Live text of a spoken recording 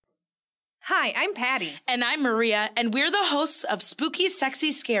Hi, I'm Patty. And I'm Maria, and we're the hosts of Spooky,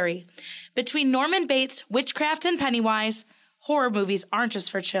 Sexy, Scary. Between Norman Bates, witchcraft, and Pennywise, horror movies aren't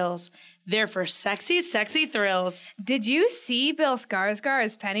just for chills. They're for sexy, sexy thrills. Did you see Bill Skarsgård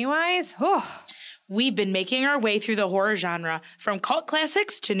as Pennywise? Oh. We've been making our way through the horror genre, from cult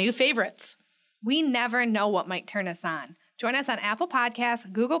classics to new favorites. We never know what might turn us on. Join us on Apple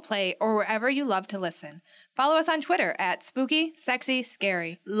Podcasts, Google Play, or wherever you love to listen. Follow us on Twitter at Spooky, Sexy,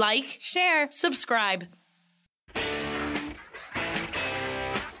 Scary. Like, share, subscribe.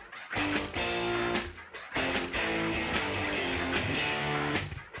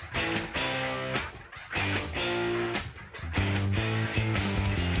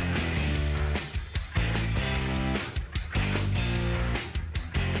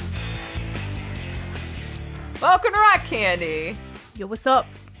 Welcome to Rock Candy. Yo, what's up?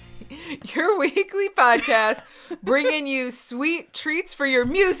 Your weekly podcast bringing you sweet treats for your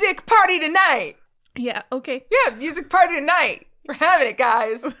music party tonight. Yeah, okay. Yeah, music party tonight. We're having it,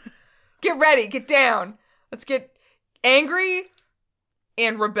 guys. Get ready, get down. Let's get angry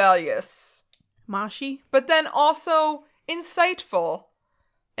and rebellious. Moshy. But then also insightful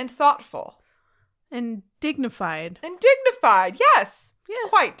and thoughtful. And dignified. And dignified, yes. Yeah.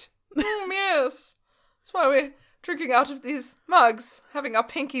 Quite. Yes. That's why we're drinking out of these mugs, having our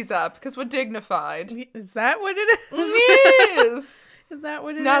pinkies up, because we're dignified. Is that what it is? Yes. Is that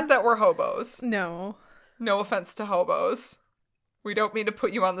what it is? Not that we're hobos. No. No offense to hobos. We don't mean to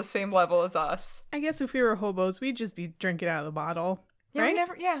put you on the same level as us. I guess if we were hobos, we'd just be drinking out of the bottle. Yeah, right?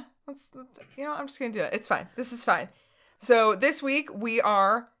 Let's, I'm just going to do it. It's fine. This is fine. So this week we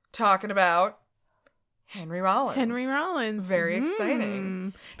are talking about Henry Rollins. Henry Rollins. Very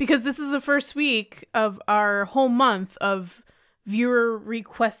exciting. Because this is the first week of our whole month of viewer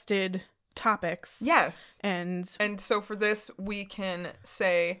requested topics. Yes. And so for this, we can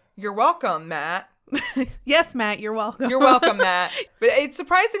say, you're welcome, Matt. Yes, Matt, you're welcome. You're welcome, Matt. But it's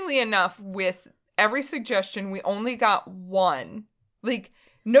surprisingly enough, with every suggestion, we only got one. Like,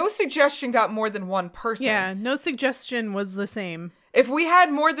 no suggestion got more than one person. Yeah, no suggestion was the same. If we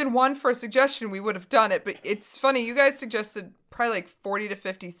had more than one for a suggestion, we would have done it. But it's funny, you guys suggested probably like 40 to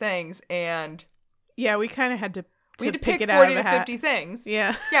 50 things, and yeah, we kind of had to pick it 40 out of to the hat. 50 things.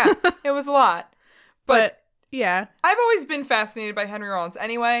 Yeah. Yeah, it was a lot. But yeah. I've always been fascinated by Henry Rollins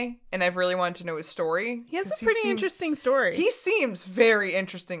anyway, and I've really wanted to know his story. He has a pretty interesting story. He seems very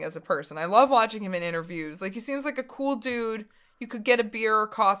interesting as a person. I love watching him in interviews. Like, he seems like a cool dude. You could get a beer or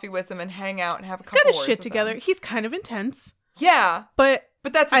coffee with him and hang out and have a couple words with him. He's got his shit together. He's kind of intense. Yeah. But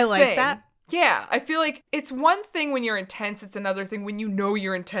that's I like that. Yeah. I feel like it's one thing when you're intense. It's another thing when you know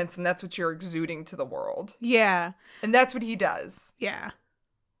you're intense and that's what you're exuding to the world. Yeah. And that's what he does. Yeah.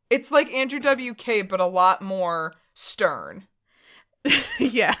 It's like Andrew WK, but a lot more stern.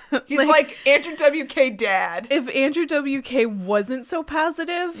 Yeah. He's like Andrew WK dad. If Andrew WK wasn't so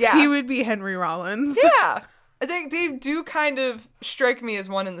positive, he would be Henry Rollins. Yeah. I think they do kind of strike me as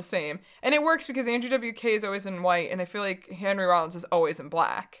one and the same. And it works because Andrew WK is always in white, and I feel like Henry Rollins is always in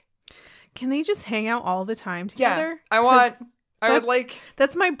black. Can they just hang out all the time together? Yeah. I would like...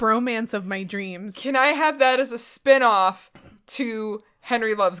 That's my bromance of my dreams. Can I have that as a spin-off to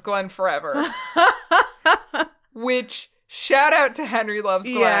Henry Loves Glenn Forever? Which... Shout out to Henry Loves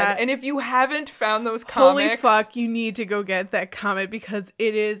Glenn. Yeah. And if you haven't found those comics... Holy fuck, you need to go get that comic because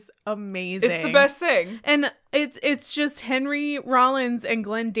it is amazing. It's the best thing. And it's just Henry Rollins and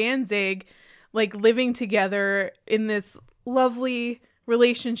Glenn Danzig like living together in this lovely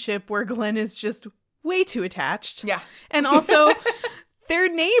relationship where Glenn is just way too attached. Yeah. And also their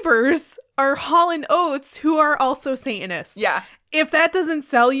neighbors are Hall & Oates, who are also Satanists. Yeah. If that doesn't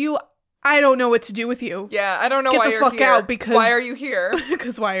sell you, I don't know what to do with you. Yeah, I don't know why you're here. Get the fuck out because... Why are you here?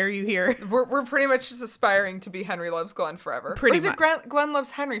 Because why are you here? We're pretty much just aspiring to be Henry Loves Glenn Forever. Pretty much. Or is it Glenn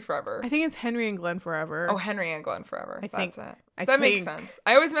Loves Henry Forever? I think it's Henry and Glenn Forever. Oh, Henry and Glenn Forever. That's it. That think. Makes sense.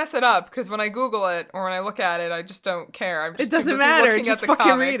 I always mess it up because when I Google it or when I look at it, I just don't care. I'm just it doesn't matter. Just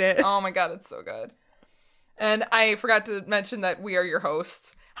fucking read it. Oh my god, it's so good. And I forgot to mention that we are your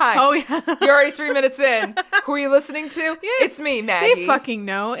hosts. Hi. Oh, yeah. You're already 3 minutes in. Who are you listening to? Yeah, it's me, Maggie. They fucking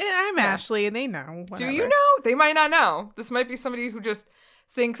know. I'm Ashley, and they know. Whatever. Do you know? They might not know. This might be somebody who just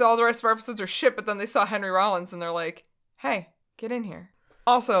thinks all the rest of our episodes are shit, but then they saw Henry Rollins, and they're like, hey, get in here.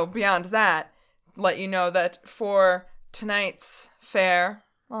 Also, beyond that, let you know that for tonight's fare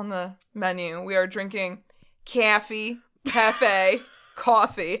on the menu, we are drinking cafe.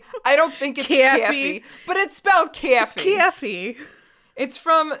 Coffee. I don't think it's caffy, but it's spelled caffy. It's caffy. It's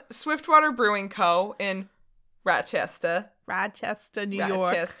from Swiftwater Brewing Co. in Rochester, New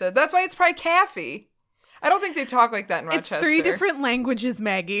York. That's why it's probably caffy. I don't think they talk like that in Rochester. It's 3 different languages,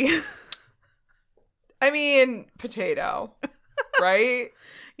 Maggie. I mean, potato, right?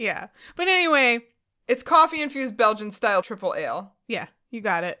 Yeah. But anyway. It's coffee-infused Belgian-style triple ale. Yeah, you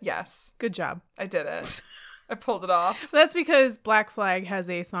got it. Yes. Good job. I did it. I pulled it off. That's because Black Flag has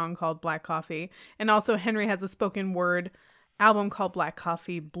a song called Black Coffee. And also Henry has a spoken word album called Black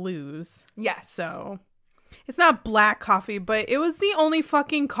Coffee Blues. Yes. So it's not black coffee, but it was the only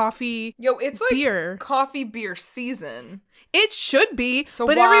fucking coffee it's like beer. coffee beer season. It should be, so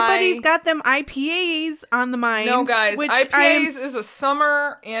but why... everybody's got them IPAs on the mind. No, guys, IPAs is a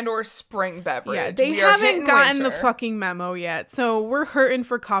summer and or spring beverage. Yeah, they haven't gotten the fucking memo yet. So we're hurting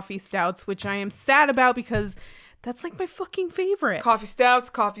for coffee stouts, which I am sad about because that's like my fucking favorite. Coffee stouts,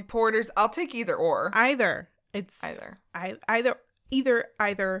 coffee porters. I'll take either or. Either. It's either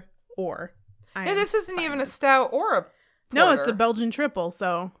or. Yeah, this isn't even a stout or a porter. No, it's a Belgian triple,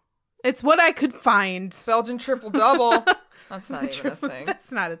 so it's what I could find. Belgian triple double. That's not even a thing.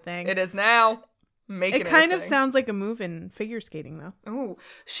 That's not a thing. It is now. It kind of sounds like a move in figure skating, though. Ooh,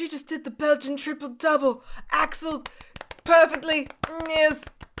 she just did the Belgian triple double. Axel, perfectly. Yes,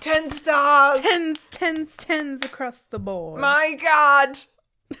 10 stars. Tens across the board. My God.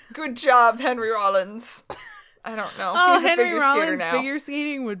 Good job, Henry Rollins. I don't know. Oh, He's Henry a figure skater Rollins now. figure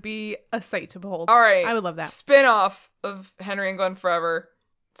skating would be a sight to behold. All right. I would love that. Spin-off of Henry and Glenn Forever.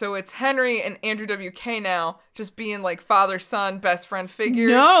 So it's Henry and Andrew WK now, just being like father-son, best friend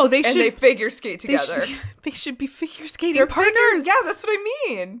figures. No, they figure skate together. They should be figure skating partners. Yeah, that's what I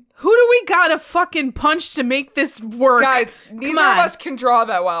mean. Who do we gotta fucking punch to make this work? Guys, neither of us can draw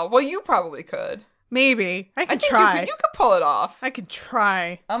that well. Well, you probably could. Maybe. I could think try. You could pull it off. I could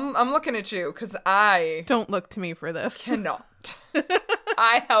try. I'm looking at you because I don't look to me for this. Cannot.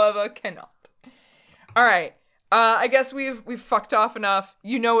 I, however, cannot. All right. I guess we've fucked off enough.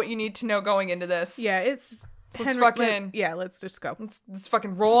 You know what you need to know going into this. Yeah, it's so let's just go. Let's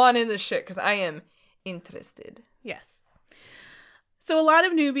fucking roll on in this shit because I am interested. Yes. So a lot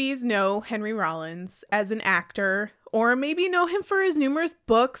of newbies know Henry Rollins as an actor, or maybe know him for his numerous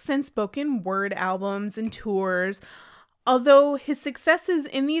books and spoken word albums and tours. Although his successes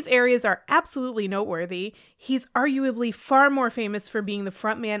in these areas are absolutely noteworthy, he's arguably far more famous for being the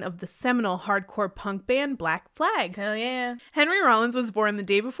frontman of the seminal hardcore punk band Black Flag. Hell yeah. Henry Rollins was born the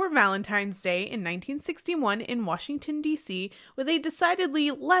day before Valentine's Day in 1961 in Washington, D.C., with a decidedly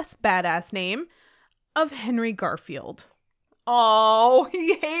less badass name of Henry Garfield. Oh,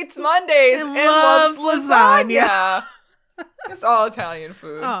 he hates Mondays and loves lasagna. It's all Italian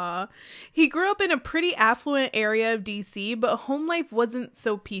food. He grew up in a pretty affluent area of DC, but home life wasn't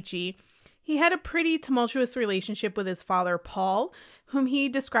so peachy. He had a pretty tumultuous relationship with his father, Paul, whom he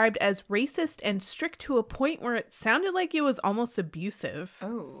described as racist and strict to a point where it sounded like it was almost abusive.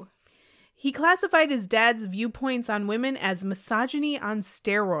 Oh. He classified his dad's viewpoints on women as misogyny on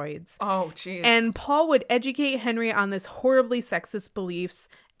steroids. Oh, jeez. And Paul would educate Henry on this horribly sexist beliefs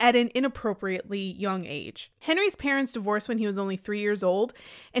at an inappropriately young age. Henry's parents divorced when he was only 3 years old,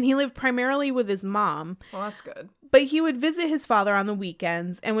 and he lived primarily with his mom. Well, that's good. But he would visit his father on the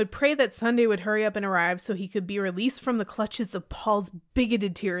weekends and would pray that Sunday would hurry up and arrive so he could be released from the clutches of Paul's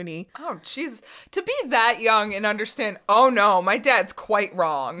bigoted tyranny. Oh, jeez. To be that young and understand, oh no, my dad's quite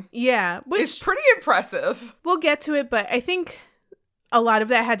wrong. Yeah. Which is pretty impressive. We'll get to it, but I think a lot of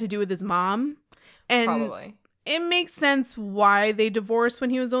that had to do with his mom. And probably. It makes sense why they divorced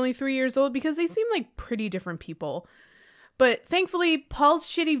when he was only 3 years old, because they seem like pretty different people. But thankfully, Paul's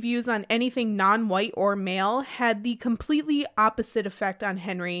shitty views on anything non-white or male had the completely opposite effect on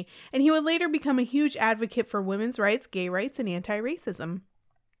Henry, and he would later become a huge advocate for women's rights, gay rights, and anti-racism.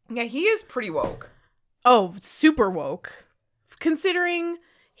 Yeah, he is pretty woke. Oh, super woke. Considering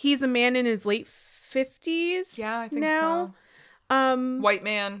he's a man in his late 50s. Yeah, I think now. So. White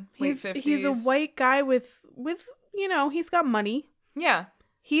man, late 50s. He's a white guy with, you know, he's got money. Yeah.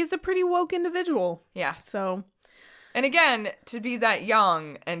 He's a pretty woke individual. Yeah. So. And again, to be that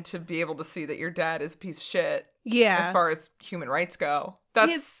young and to be able to see that your dad is a piece of shit. Yeah. As far as human rights go.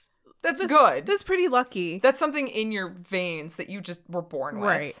 That's good. That's pretty lucky. That's something in your veins that you just were born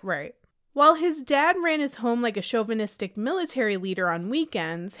with. Right. While his dad ran his home like a chauvinistic military leader on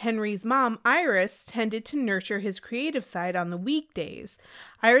weekends, Henry's mom, Iris, tended to nurture his creative side on the weekdays.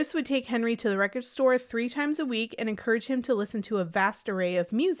 Iris would take Henry to the record store 3 times a week and encourage him to listen to a vast array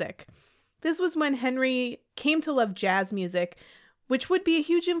of music. This was when Henry came to love jazz music, which would be a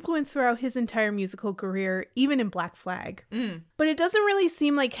huge influence throughout his entire musical career, even in Black Flag. But it doesn't really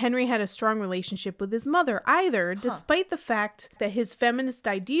seem like Henry had a strong relationship with his mother either, despite the fact that his feminist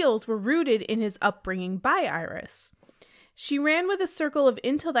ideals were rooted in his upbringing by Iris. She ran with a circle of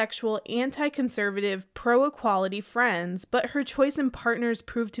intellectual, anti-conservative, pro-equality friends, but her choice in partners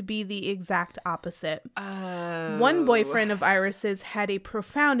proved to be the exact opposite. One boyfriend of Iris's had a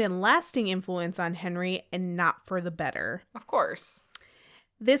profound and lasting influence on Henry, and not for the better. Of course.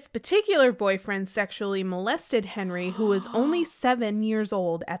 This particular boyfriend sexually molested Henry, who was only 7 years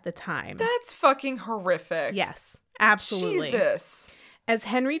old at the time. That's fucking horrific. Yes, absolutely. Jesus. As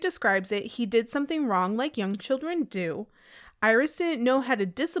Henry describes it, he did something wrong like young children do. Iris didn't know how to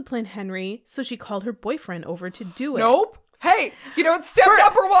discipline Henry, so she called her boyfriend over to do it. Nope. Hey, step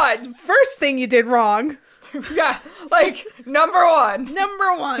number one. First thing you did wrong. Yeah, like, number one.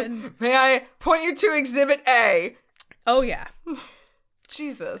 Number one. May I point you to Exhibit A? Oh, yeah.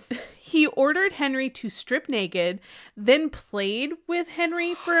 Jesus. He ordered Henry to strip naked, then played with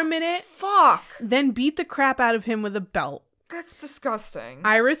Henry for a minute. Fuck. Then beat the crap out of him with a belt. That's disgusting.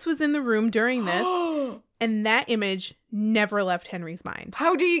 Iris was in the room during this, and that image never left Henry's mind.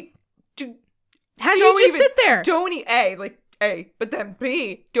 How do you just sit there? But then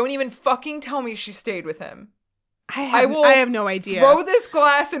B, don't even fucking tell me she stayed with him. I have no idea. Throw this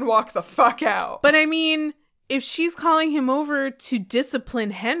glass and walk the fuck out. But I mean, if she's calling him over to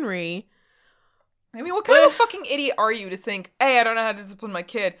discipline Henry... I mean, what kind of a fucking idiot are you to think, hey, I don't know how to discipline my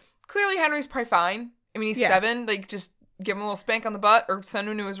kid? Clearly Henry's probably fine. I mean, he's 7. Like, just give him a little spank on the butt or send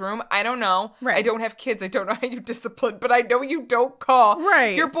him to his room. I don't know. Right. I don't have kids. I don't know how you discipline, but I know you don't call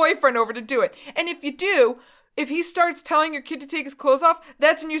your boyfriend over to do it. And if you do, if he starts telling your kid to take his clothes off,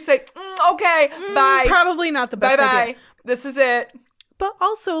 that's when you say, okay, bye. Probably not the best idea. Bye. This is it. But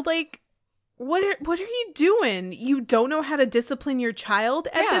also, like, what are you doing? You don't know how to discipline your child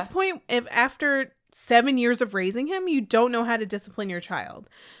at this point? If after 7 years of raising him, you don't know how to discipline your child.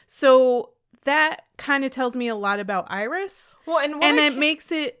 So that kind of tells me a lot about Iris. Well, and it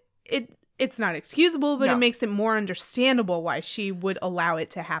makes it's not excusable, but it makes it more understandable why she would allow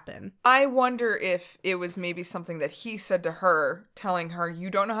it to happen. I wonder if it was maybe something that he said to her, telling her, you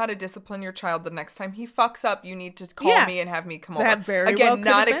don't know how to discipline your child. The next time he fucks up, you need to call me and have me come over. Again,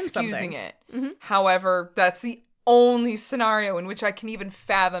 not excusing it. Mm-hmm. However, that's the only scenario in which I can even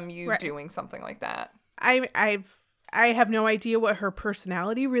fathom you doing something like that. I have no idea what her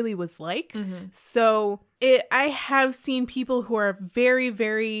personality really was like. Mm-hmm. So I have seen people who are very,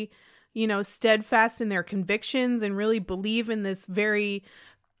 very, steadfast in their convictions and really believe in this very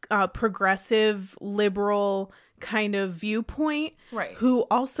progressive, liberal kind of viewpoint. Right. Who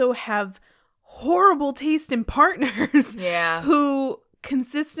also have horrible taste in partners. Yeah. Who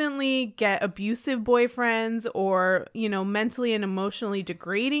consistently get abusive boyfriends or, mentally and emotionally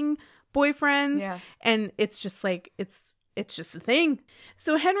degrading boyfriends. Yeah. And it's just like, it's just a thing.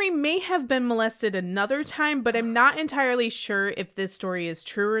 So Henry may have been molested another time, but I'm not entirely sure if this story is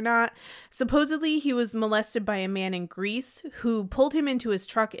true or not. Supposedly he was molested by a man in Greece who pulled him into his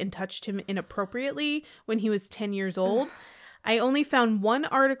truck and touched him inappropriately when he was 10 years old. I only found one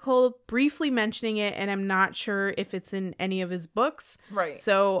article briefly mentioning it, and I'm not sure if it's in any of his books. Right.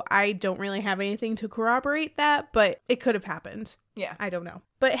 So I don't really have anything to corroborate that, but it could have happened. Yeah. I don't know.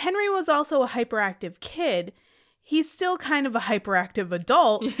 But Henry was also a hyperactive kid. He's still kind of a hyperactive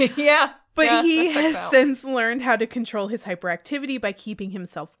adult. Yeah. But he has since learned how to control his hyperactivity by keeping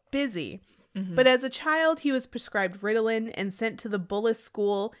himself busy. Mm-hmm. But as a child, he was prescribed Ritalin and sent to the Bullis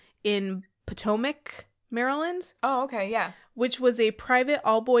School in Potomac, Maryland. Oh, okay, yeah. Which was a private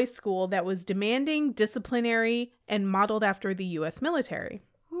all-boys school that was demanding, disciplinary, and modeled after the U.S. military.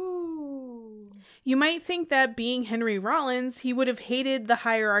 Ooh. You might think that being Henry Rollins, he would have hated the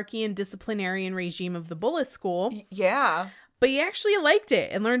hierarchy and disciplinarian regime of the Bullis School. Yeah. But he actually liked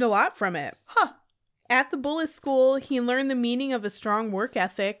it and learned a lot from it. Huh. At the Bullis School, he learned the meaning of a strong work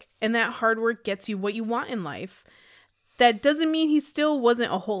ethic and that hard work gets you what you want in life. That doesn't mean he still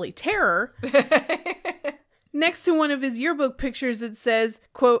wasn't a holy terror. Next to one of his yearbook pictures, it says,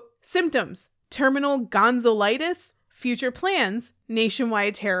 quote, symptoms, terminal gonzolitis, future plans,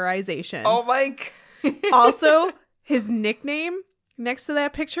 nationwide terrorization. Oh my God. Also, his nickname next to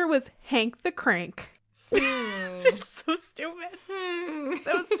that picture was Hank the Crank. It's just so stupid.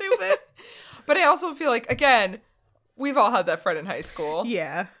 So stupid. But I also feel like, again, we've all had that friend in high school.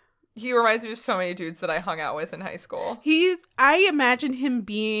 Yeah. He reminds me of so many dudes that I hung out with in high school. I imagine him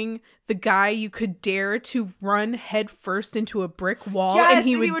being the guy you could dare to run head first into a brick wall, and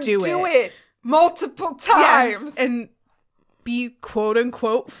he would do it multiple times. Yes, and be quote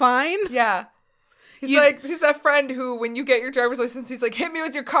unquote fine. Yeah. He's that friend who, when you get your driver's license, he's like, hit me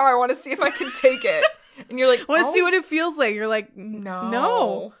with your car. I want to see if I can take it. And you're like, I want to see what it feels like. You're like,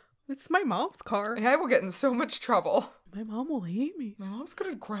 no, it's my mom's car. And I will get in so much trouble. My mom will hate me. My mom's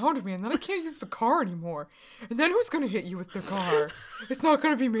gonna ground me, and then I can't use the car anymore. And then who's gonna hit you with the car? It's not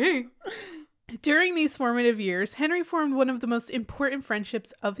gonna be me. During these formative years, Henry formed one of the most important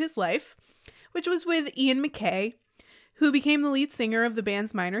friendships of his life, which was with Ian MacKaye, who became the lead singer of the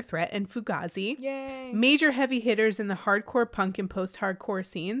bands Minor Threat and Fugazi. Yay. Major heavy hitters in the hardcore punk and post-hardcore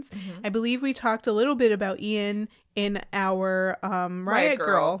scenes. I believe we talked a little bit about Ian in our Riot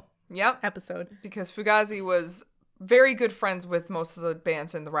Girl episode. Because Fugazi was very good friends with most of the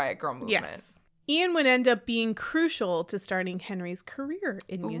bands in the Riot Girl movement. Yes. Ian would end up being crucial to starting Henry's career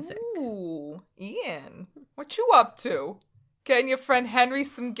in music. Ooh, Ian. What you up to? Getting your friend Henry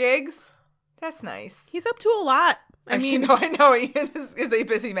some gigs? That's nice. He's up to a lot. I know Ian is a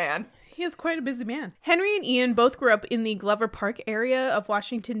busy man. He is quite a busy man. Henry and Ian both grew up in the Glover Park area of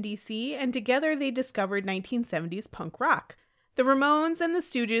Washington, D.C., and together they discovered 1970s punk rock. The Ramones and the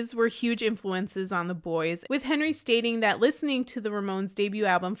Stooges were huge influences on the boys, with Henry stating that listening to the Ramones' debut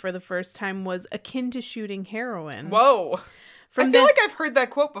album for the first time was akin to shooting heroin. Whoa. I feel like I've heard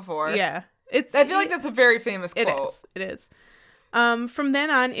that quote before. Yeah. I feel like that's a very famous quote. It is. From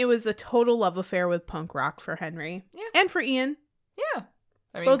then on, it was a total love affair with punk rock for Henry. Yeah. And for Ian. Yeah.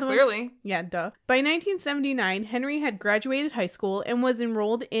 I mean, clearly. Yeah, duh. By 1979, Henry had graduated high school and was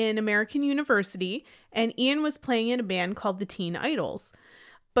enrolled in American University, and Ian was playing in a band called the Teen Idols.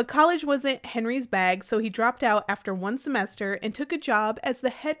 But college wasn't Henry's bag, so he dropped out after one semester and took a job as the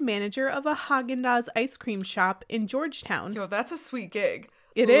head manager of a Haagen-Dazs ice cream shop in Georgetown. Yo, that's a sweet gig.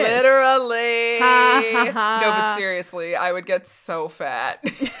 It is. Literally. Ha, ha, ha. No, but seriously, I would get so fat.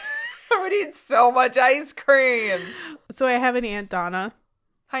 I would eat so much ice cream. So I have an Aunt Donna.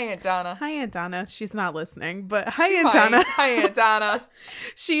 Hi, Aunt Donna. Hi, Aunt Donna. She's not listening, but hi, Aunt Donna. Hi, Aunt Donna.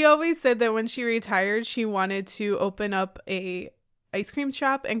 She always said that when she retired, she wanted to open up a ice cream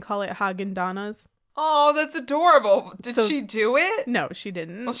shop and call it Haagen-Dazs. Oh, that's adorable. Did she do it? No, she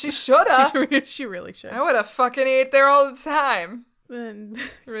didn't. Well, she should have. She really should. I would have fucking ate there all the time. And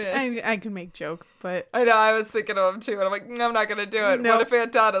I can make jokes, but... I know, I was thinking of them too, and I'm like, I'm not going to do it. Nope. What if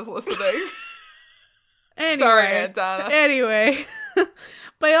Aunt Donna's listening? Anyway, sorry, Aunt Donna. Anyway,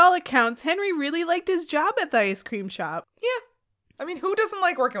 by all accounts, Henry really liked his job at the ice cream shop. Yeah. I mean, who doesn't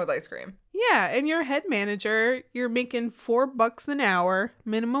like working with ice cream? Yeah, and you're head manager. You're making $4 an hour,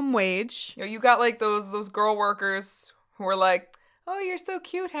 minimum wage. You got like those girl workers who are like, oh, you're so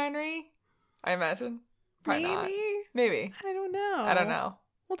cute, Henry. I imagine. Probably not. Maybe. I don't know.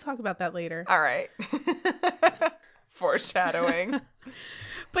 We'll talk about that later. All right. Foreshadowing.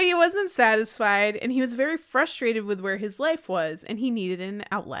 But he wasn't satisfied, and he was very frustrated with where his life was, and he needed an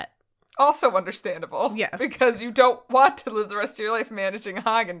outlet. Also understandable. Yeah. Because you don't want to live the rest of your life managing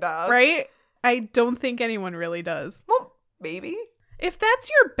Haagen-Dazs. Right? I don't think anyone really does. Well, maybe. If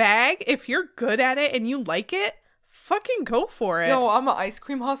that's your bag, if you're good at it and you like it, fucking go for it. Yo, I'm an ice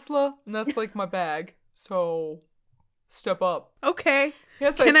cream hustler, and that's like my bag. So, step up. Okay.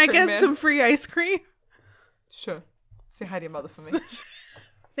 Yes, Can I get some free ice cream? Sure. Say hi to your mother for me.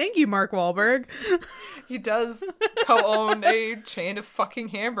 Thank you, Mark Wahlberg. He does co-own a chain of fucking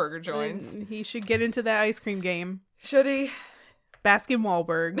hamburger joints. And he should get into that ice cream game. Should he? Baskin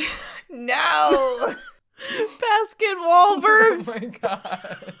Wahlberg. No! Baskin Wahlbergs. Oh my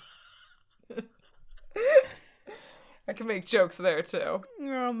god. I can make jokes there too.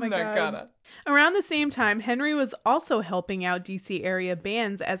 Oh my God. Gonna. Around the same time, Henry was also helping out DC area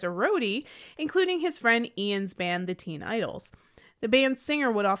bands as a roadie, including his friend Ian's band, the Teen Idols. The band's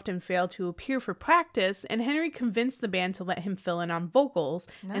singer would often fail to appear for practice, and Henry convinced the band to let him fill in on vocals,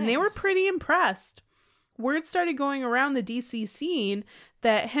 and they were pretty impressed. Word started going around the DC scene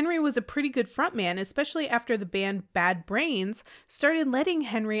that Henry was a pretty good frontman, especially after the band Bad Brains started letting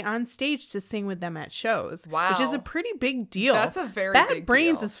Henry on stage to sing with them at shows. Wow. Which is a pretty big deal. That's a very big deal. Bad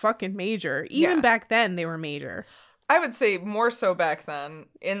Brains is fucking major. Even back then, they were major. I would say more so back then,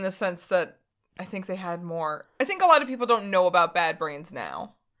 in the sense that I think they had more. I think a lot of people don't know about Bad Brains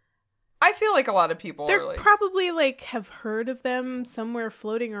now. I feel like a lot of people are probably like have heard of them somewhere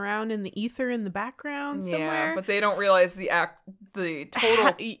floating around in the ether in the background somewhere. Yeah, but they don't realize the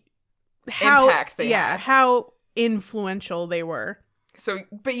total impact they had. How influential they were. So,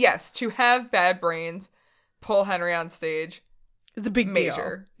 but yes, to have Bad Brains pull Henry on stage, it's a big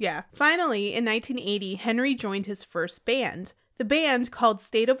major deal. Yeah. Finally, in 1980, Henry joined his first band. The band, called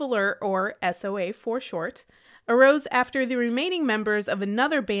State of Alert, or SOA for short, arose after the remaining members of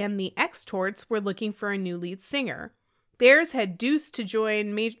another band, the X-Torts, were looking for a new lead singer. Theirs had deuced to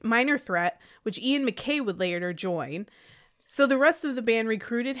join Minor Threat, which Ian MacKaye would later join. So the rest of the band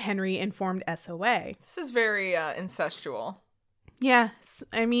recruited Henry and formed SOA. This is very incestual. Yes.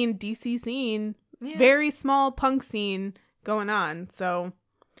 I mean, DC scene, very small punk scene going on. So,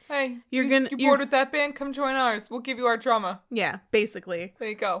 hey, you're bored with that band? Come join ours. We'll give you our drama. Yeah, basically. There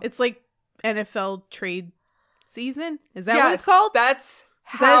you go. It's like NFL trade season. Is that what it's called? That's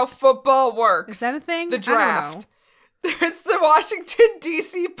how football works. Is that a thing? The draft. There's the Washington,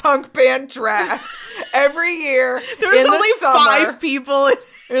 D.C. punk band draft every year. There's only 5 people.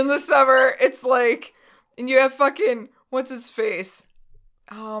 In the summer, it's like, and you have fucking, what's his face?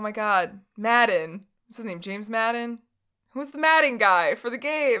 Oh my God. Madden. What's his name? James Madden? Who's the Madden guy for the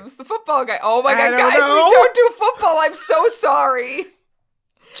games? The football guy. Oh my God, guys, we don't do football. I'm so sorry.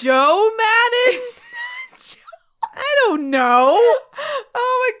 Joe Madden? I don't know.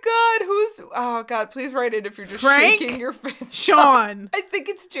 Oh my God, oh God, please write it if you're just Frank? shaking your fist. Sean. I think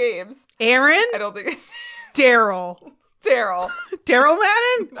it's James. Aaron? I don't think it's Daryl. Daryl. Daryl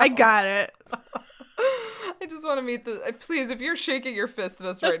Madden? No. I got it. I just want to meet please, if you're shaking your fist at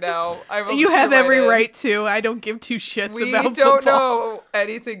us right now, I will. You have every right to. I don't give 2 shits about football. We don't know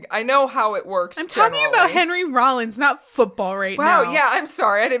anything. I know how it works. I'm talking about Henry Rollins, not football now. Wow, yeah, I'm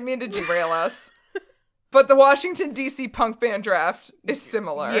sorry. I didn't mean to derail us. But the Washington, D.C. punk band draft is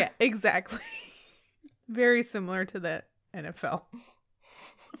similar. Yeah, exactly. Very similar to the NFL.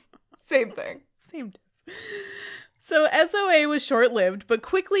 Same thing. Same. So SOA was short-lived, but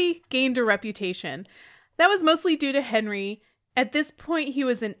quickly gained a reputation. That was mostly due to Henry. At this point, he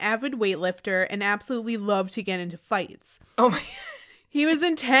was an avid weightlifter and absolutely loved to get into fights. Oh my God. He was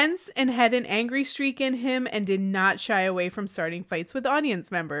intense and had an angry streak in him and did not shy away from starting fights with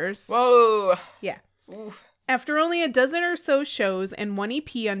audience members. Whoa. Yeah. Oof. After only a dozen or so shows and 1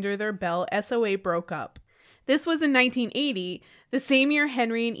 EP under their belt, SOA broke up. This was in 1980, the same year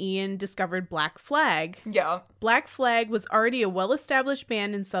Henry and Ian discovered Black Flag. Yeah. Black Flag was already a well-established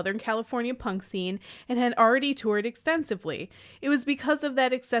band in Southern California punk scene and had already toured extensively. It was because of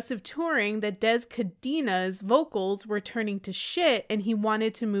that excessive touring that Des Cadena's vocals were turning to shit and he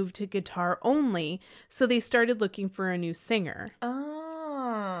wanted to move to guitar only, so they started looking for a new singer.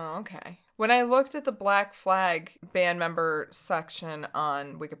 Oh, okay. When I looked at the Black Flag band member section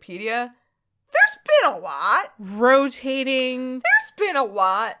on Wikipedia, there's been a lot. Rotating. There's been a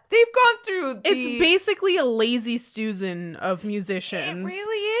lot. They've gone through It's basically a lazy Susan of musicians. It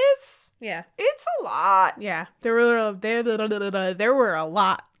really is. Yeah. It's a lot. Yeah. There were a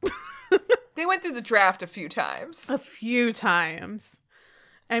lot. They went through the draft a few times. A few times.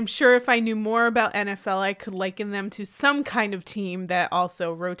 I'm sure if I knew more about NFL, I could liken them to some kind of team that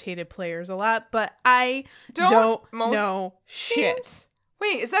also rotated players a lot, but I don't know shit.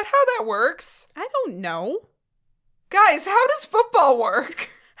 Wait, is that how that works? I don't know. Guys, how does football work?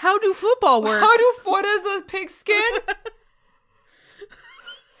 How do football work? What is a pigskin?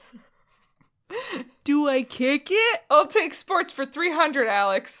 Do I kick it? I'll take sports for 300,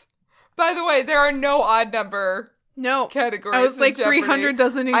 Alex. By the way, there are no odd number categories. I was like, Jeopardy. 300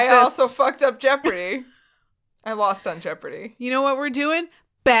 doesn't exist. I also fucked up Jeopardy. I lost on Jeopardy. You know what we're doing?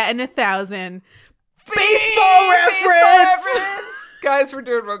 Batting 1,000. Baseball reference! Guys, we're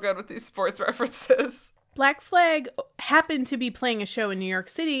doing real good with these sports references. Black Flag happened to be playing a show in New York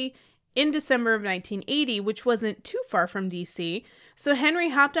City in December of 1980, which wasn't too far from DC, so Henry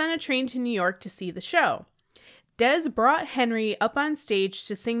hopped on a train to New York to see the show. Des brought Henry up on stage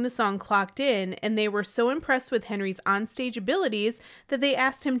to sing the song Clocked In, and they were so impressed with Henry's onstage abilities that they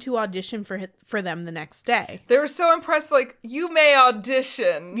asked him to audition for them the next day. They were so impressed, like, you may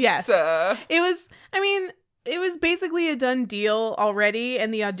audition, yes. sir. It was basically a done deal already,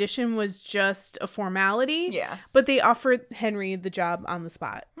 and the audition was just a formality. Yeah. But they offered Henry the job on the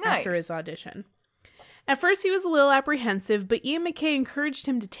spot after his audition. At first, he was a little apprehensive, but Ian MacKaye encouraged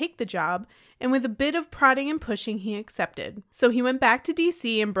him to take the job, and with a bit of prodding and pushing, he accepted. So he went back to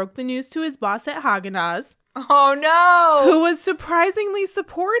DC and broke the news to his boss at Haagen-Dazs. Oh, no! Who was surprisingly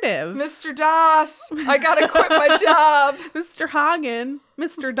supportive. Mr. Das, I gotta quit my job. Mr. Hagen.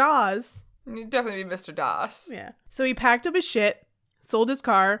 Mr. Dawes. You'd definitely be Mr. Das. Yeah. So he packed up his shit, sold his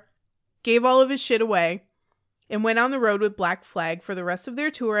car, gave all of his shit away, and went on the road with Black Flag for the rest of their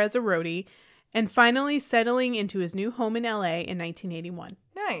tour as a roadie, and finally settling into his new home in LA in 1981.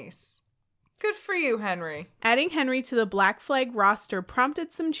 Nice. Good for you, Henry. Adding Henry to the Black Flag roster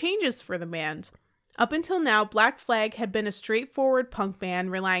prompted some changes for the band. Up until now, Black Flag had been a straightforward punk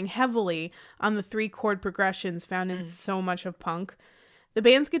band relying heavily on the 3-chord progressions found in so much of punk. The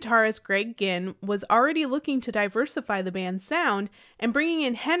band's guitarist, Greg Ginn, was already looking to diversify the band's sound, and bringing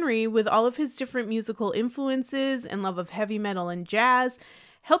in Henry with all of his different musical influences and love of heavy metal and jazz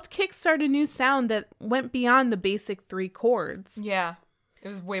helped kickstart a new sound that went beyond the basic 3 chords. Yeah. It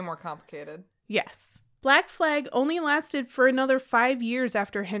was way more complicated. Yes. Black Flag only lasted for another 5 years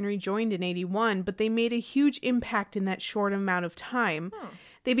after Henry joined in 81, but they made a huge impact in that short amount of time.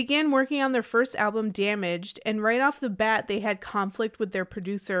 They began working on their first album, Damaged, and right off the bat, they had conflict with their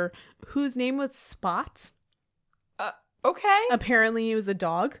producer, whose name was Spot. Okay. Apparently, he was a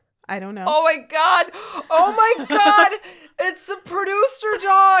dog. I don't know. Oh my god! Oh my god! It's a producer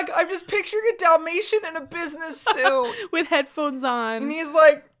dog! I'm just picturing a Dalmatian in a business suit. With headphones on. And he's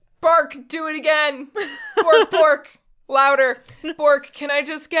like, Bark, do it again. Bork, bork. Louder. Bork, can I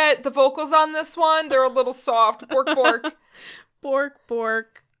just get the vocals on this one? They're a little soft. Bork, bork. Bork,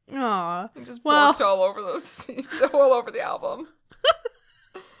 bork. Aw. He just borked all over all over the album.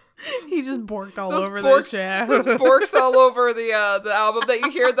 He just borked all Those over borks, the chat. Those borks all over the album that you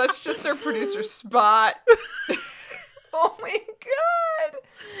hear, that's just their producer Spot. Oh my god.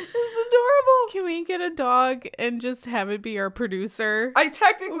 It's adorable. Can we get a dog and just have it be our producer? I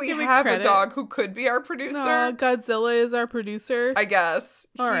technically We'll give it have credit. a dog who could be our producer. Godzilla is our producer. I guess.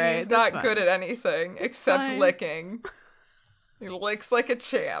 All right, He's that's not fine. good at anything except Fine. licking. He licks like a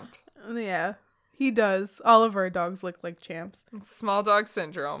champ. Yeah, he does. All of our dogs look like champs. It's small dog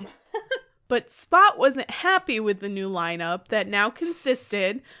syndrome. But Spot wasn't happy with the new lineup that now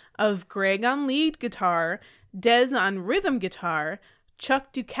consisted of Greg on lead guitar, Dez on rhythm guitar,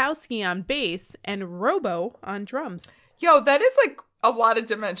 Chuck Dukowski on bass, and Robo on drums. Yo, that is like a lot of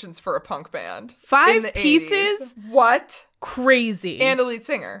dimensions for a punk band. 5 in the pieces? 80s. What? Crazy. And a lead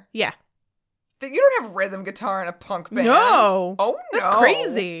singer. Yeah. You don't have rhythm guitar in a punk band. No. Oh, no. That's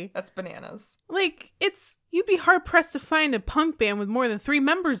crazy. That's bananas. Like, you'd be hard pressed to find a punk band with more than 3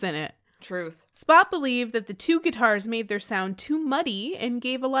 members in it. Truth. Spot believed that the 2 guitars made their sound too muddy and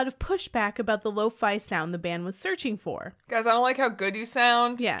gave a lot of pushback about the lo-fi sound the band was searching for. Guys, I don't like how good you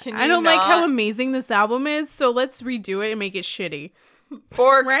sound. Yeah, Can I you don't not? like how amazing this album is, so let's redo it and make it shitty.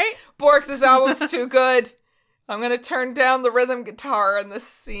 Bork, Right? Bork, this album's too good. I'm gonna turn down the rhythm guitar in this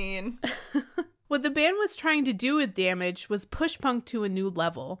scene. What the band was trying to do with Damage was push punk to a new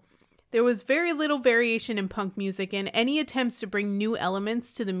level. There was very little variation in punk music, and any attempts to bring new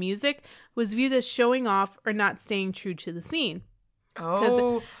elements to the music was viewed as showing off or not staying true to the scene.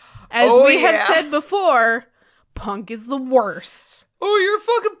 Oh. As Oh, we have yeah. said before, punk is the worst. Oh, you're a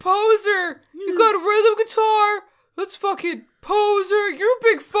fucking poser. You got a rhythm guitar. That's fucking poser. You're a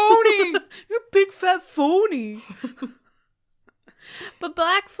big phony. You're a big fat phony. But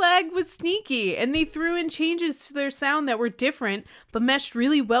Black Flag was sneaky, and they threw in changes to their sound that were different, but meshed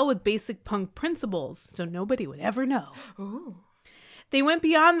really well with basic punk principles, so nobody would ever know. Ooh. They went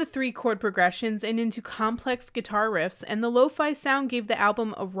beyond the 3 chord progressions and into complex guitar riffs, and the lo-fi sound gave the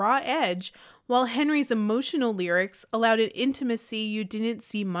album a raw edge, while Henry's emotional lyrics allowed an intimacy you didn't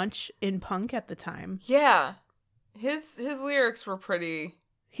see much in punk at the time. Yeah. His lyrics were pretty...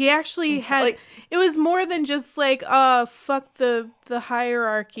 He actually had, like- it was more than just like, fuck the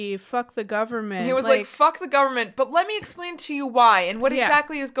hierarchy, fuck the government. He was like, fuck the government, but let me explain to you why and what Yeah.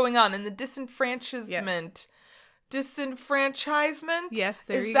 exactly is going on in the disenfranchisement. Disenfranchisement? Yes,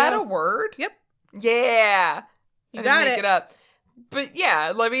 there is you that go. a word? Yep. Yeah. You I got didn't make it. it up. But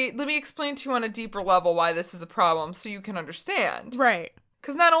yeah, let me explain to you on a deeper level why this is a problem so you can understand. Right.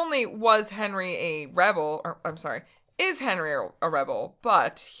 Because not only was Henry a rebel, or I'm sorry, is Henry a rebel,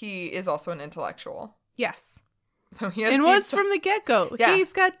 but he is also an intellectual. Yes. So he has And deep was from the get-go. Yeah.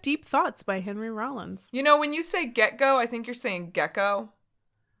 He's got deep thoughts by Henry Rollins. You know, when you say get-go, I think you're saying gecko.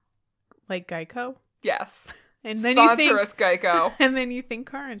 Like Geico. Yes. And then Sponsor you think, us, Geico. And then you think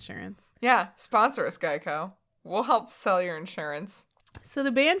car insurance. Yeah, sponsor us, Geico. We'll help sell your insurance. So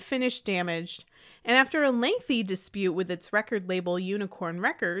the band finished Damaged, and after a lengthy dispute with its record label Unicorn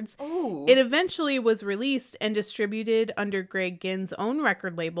Records, Ooh. it eventually was released and distributed under Greg Ginn's own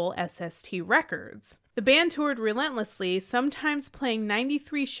record label, SST Records. The band toured relentlessly, sometimes playing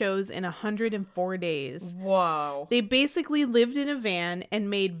 93 shows in 104 days. Whoa. They basically lived in a van and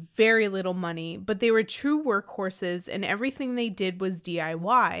made very little money, but they were true workhorses and everything they did was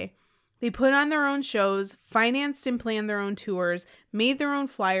DIY. They put on their own shows, financed and planned their own tours, made their own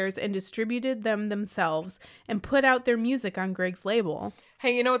flyers and distributed them themselves, and put out their music on Greg's label.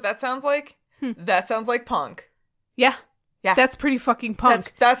 Hey, you know what that sounds like? That sounds like punk. Yeah. Yeah. That's pretty fucking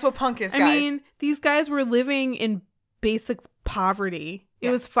punk. That's what punk is, guys. I mean, these guys were living in basic poverty. It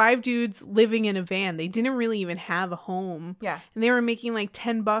Yeah. was 5 dudes living in a van. They didn't really even have a home. Yeah. And they were making like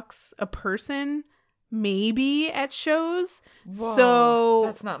 $10 a person, maybe at shows. Whoa, So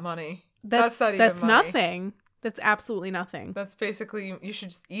that's not money. that's not even money. nothing. That's absolutely nothing. That's basically, you should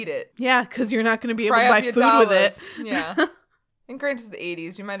just eat it. Yeah, because you're not going to be able Fry to up buy your food dollars. with it. Yeah. And granted, it's the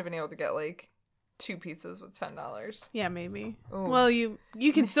 80s. You might have been able to get like 2 pizzas with $10. Yeah, maybe. Ooh. Well, you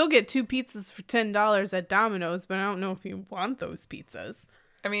can still get 2 pizzas for $10 at Domino's, but I don't know if you want those pizzas.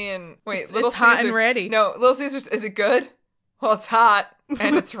 I mean, wait, It's Little hot Caesars. and ready. No, Little Caesars, is it good? Well, it's hot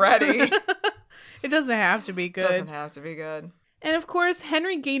and it's ready. It doesn't have to be good. Doesn't have to be good. And of course,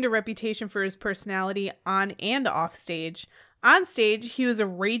 Henry gained a reputation for his personality on and off stage. On stage, he was a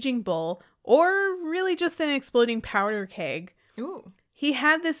raging bull, or really just an exploding powder keg. Ooh. He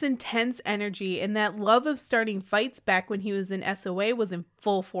had this intense energy, and that love of starting fights back when he was in SOA was in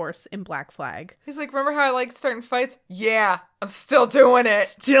full force in Black Flag. He's like, remember how I like starting fights? Yeah, I'm still doing it.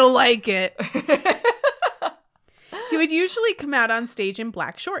 Still like it. He would usually come out on stage in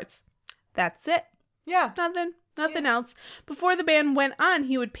black shorts. That's it. Yeah. Nothing else. Before the band went on,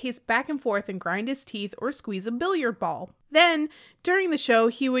 he would pace back and forth and grind his teeth or squeeze a billiard ball. Then, during the show,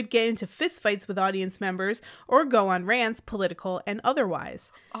 he would get into fistfights with audience members or go on rants, political and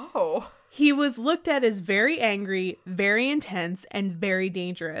otherwise. Oh. He was looked at as very angry, very intense, and very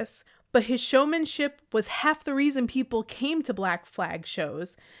dangerous. But his showmanship was half the reason people came to Black Flag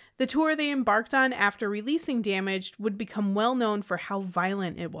shows. The tour they embarked on after releasing Damaged would become well known for how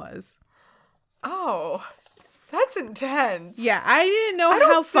violent it was. Oh. That's intense. Yeah, I didn't know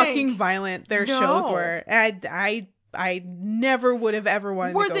how fucking violent their shows were. I never would have ever wanted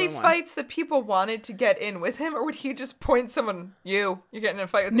to go Were they to one. fights that people wanted to get in with him, or would he just point someone, you're getting in a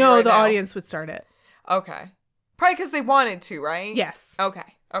fight with me No, right the now? audience would start it. Okay. Probably because they wanted to, right? Yes.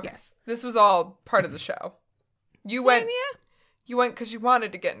 Okay. Yes. This was all part of the show. You went Yeah. You went because you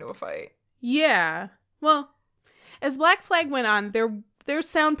wanted to get into a fight. Yeah. Well, as Black Flag went on, their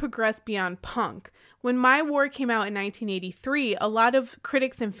sound progressed beyond punk. When My War came out in 1983, a lot of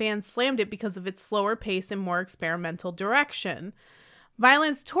critics and fans slammed it because of its slower pace and more experimental direction.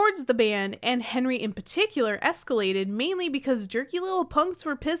 Violence towards the band, and Henry in particular, escalated mainly because jerky little punks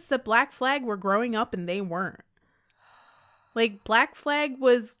were pissed that Black Flag were growing up and they weren't. Like, Black Flag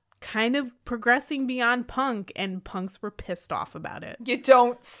was kind of progressing beyond punk, and punks were pissed off about it. You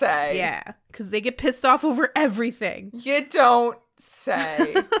don't say. Yeah, because they get pissed off over everything. You don't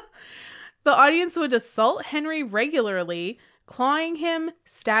say. The audience would assault Henry regularly, clawing him,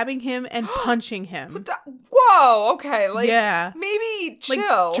 stabbing him, and punching him. Whoa, okay. Like, Yeah. maybe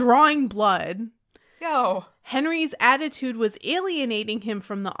chill. Like, drawing blood. Yo. Henry's attitude was alienating him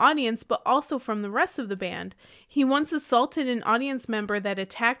from the audience, but also from the rest of the band. He once assaulted an audience member that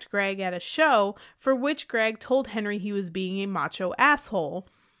attacked Greg at a show, for which Greg told Henry he was being a macho asshole.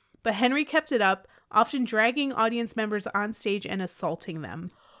 But Henry kept it up, often dragging audience members on stage and assaulting them.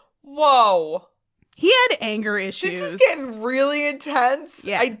 Whoa. He had anger issues. This is getting really intense.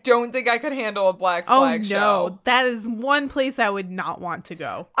 Yeah. I don't think I could handle a Black Flag show. Oh, no. That is one place I would not want to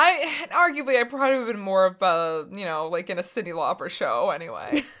go. Arguably, I probably would have been more of a, like in a Cyndi Lauper show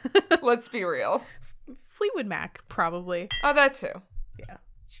anyway. Let's be real. Fleetwood Mac, probably. Oh, that too. Yeah.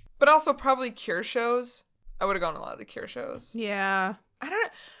 But also probably Cure shows. I would have gone to a lot of the Cure shows. Yeah. I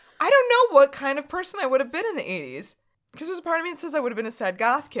don't know what kind of person I would have been in the 80s. Because there's a part of me that says I would have been a sad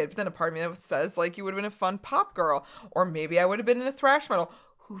goth kid, but then a part of me that says, like, you would have been a fun pop girl. Or maybe I would have been in a thrash metal.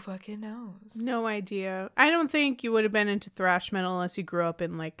 Who fucking knows? No idea. I don't think you would have been into thrash metal unless you grew up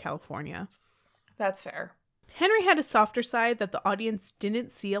in, like, California. That's fair. Henry had a softer side that the audience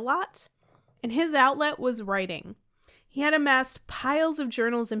didn't see a lot, and his outlet was writing. He had amassed piles of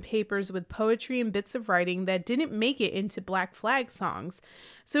journals and papers with poetry and bits of writing that didn't make it into Black Flag songs,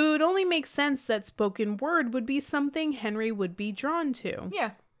 so it would only make sense that spoken word would be something Henry would be drawn to.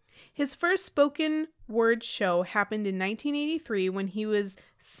 Yeah. His first spoken word show happened in 1983 when he was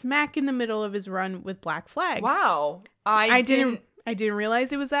smack in the middle of his run with Black Flag. Wow. I didn't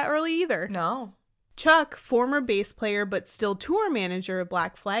realize it was that early either. No. Chuck, former bass player but still tour manager of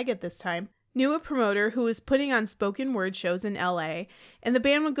Black Flag at this time, knew a promoter who was putting on spoken word shows in LA, and the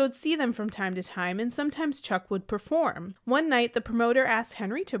band would go see them from time to time, and sometimes Chuck would perform. One night, the promoter asked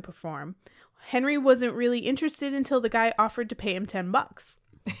Henry to perform. Henry wasn't really interested until the guy offered to pay him $10.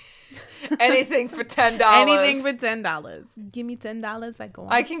 Anything for $10. Anything for $10. Give me $10, I go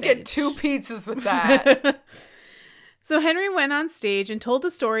on I can stage. get 2 pizzas with that. So Henry went on stage and told a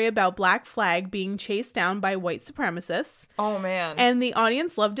story about Black Flag being chased down by white supremacists. Oh, man. And the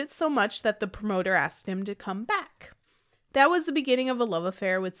audience loved it so much that the promoter asked him to come back. That was the beginning of a love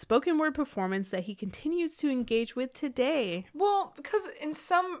affair with spoken word performance that he continues to engage with today. Well, because in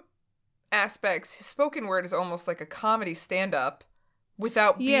some aspects, his spoken word is almost like a comedy stand-up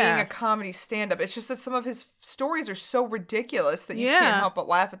without being a comedy stand-up. It's just that some of his stories are so ridiculous that you can't help but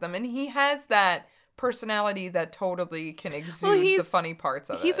laugh at them. And he has that personality that totally can exude the funny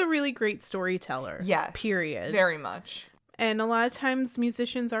parts of it. He's a really great storyteller. Yes. Period. Very much. And a lot of times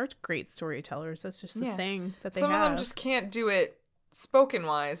musicians are great storytellers. That's just the thing that they have. Some of them just can't do it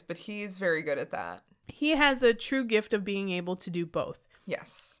spoken-wise, but he's very good at that. He has a true gift of being able to do both.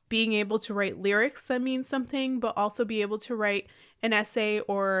 Yes. Being able to write lyrics that mean something, but also be able to write an essay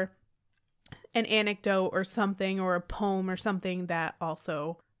or an anecdote or something, or a poem or something that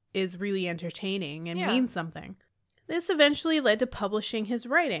also is really entertaining and means something. This eventually led to publishing his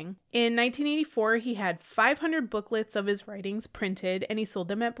writing. In 1984, he had 500 booklets of his writings printed, and he sold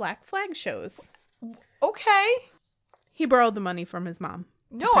them at Black Flag shows. Okay. He borrowed the money from his mom.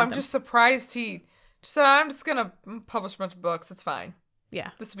 No, I'm just surprised he just said, I'm just going to publish a bunch of books. It's fine. Yeah.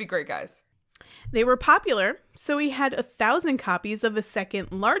 This would be great, guys. They were popular, so he had 1,000 copies of a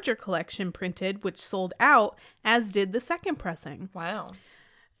second, larger collection printed, which sold out, as did the second pressing. Wow.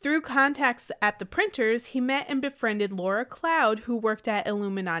 Through contacts at the printers, he met and befriended Laura Cloud, who worked at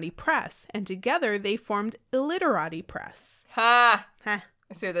Illuminati Press, and together they formed Illiterati Press. Ha! Ha.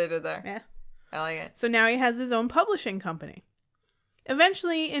 I see what they did there. Yeah. I like it. So now he has his own publishing company.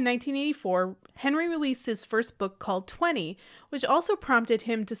 Eventually, in 1984, Henry released his first book called 20, which also prompted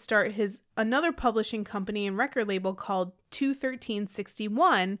him to start another publishing company and record label called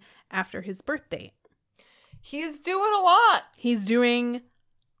 21361 after his birth date. He's doing a lot. He's doing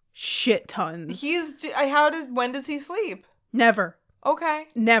shit tons. When does he sleep? Never. Okay.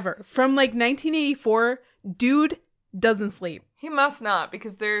 Never. From 1984, dude doesn't sleep. He must not,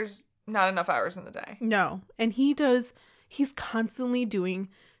 because there's not enough hours in the day. No. And he's constantly doing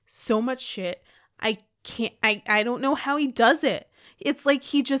so much shit. I don't know how he does it. It's like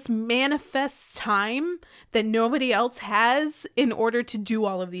he just manifests time that nobody else has in order to do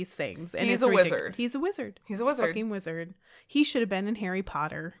all of these things. And He's a wizard. He's a wizard. He's a wizard. Fucking wizard. He should have been in Harry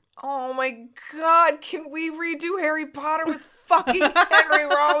Potter. Oh my god, can we redo Harry Potter with fucking Henry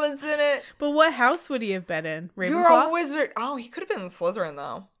Rollins in it? But what house would he have been in? Ravenclaw? You're a wizard. Oh, he could have been in Slytherin,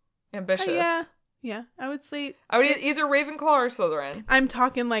 though. Ambitious. Yeah, I would say... I would either Ravenclaw or Slytherin. I'm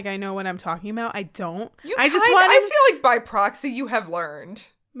talking like I know what I'm talking about. I don't. I feel like by proxy you have learned.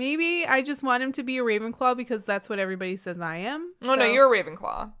 Maybe I just want him to be a Ravenclaw because that's what everybody says I am. No, you're a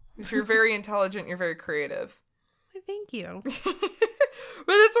Ravenclaw. Because you're very intelligent, you're very creative. Thank you.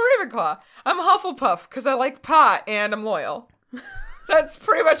 But it's a Ravenclaw. I'm a Hufflepuff because I like pot and I'm loyal. That's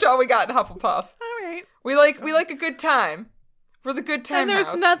pretty much all we got in Hufflepuff. All right. We like a good time. We're the good time and there's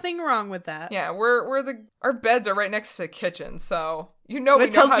house. nothing wrong with that. Yeah, our beds are right next to the kitchen, so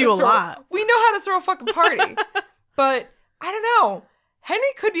it tells you a lot. We know how to throw a fucking party. But I don't know. Henry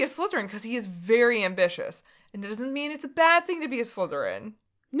could be a Slytherin because he is very ambitious, and it doesn't mean it's a bad thing to be a Slytherin.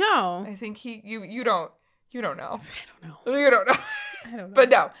 No, I think you don't know. I don't know. You don't know. I don't know. But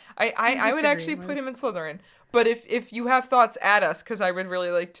no, I would actually put him in Slytherin. But if you have thoughts, add us, because I would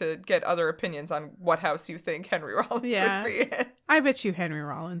really like to get other opinions on what house you think Henry Rollins would be in. I bet you Henry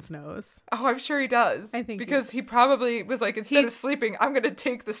Rollins knows. Oh, I'm sure he does. I think because he probably was like, instead of sleeping, I'm going to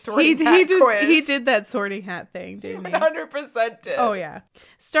take the sorting hat quiz. He did that sorting hat thing, didn't he? 100% did. Oh, yeah.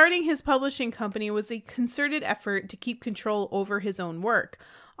 Starting his publishing company was a concerted effort to keep control over his own work.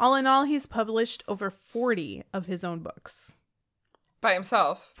 All in all, he's published over 40 of his own books. By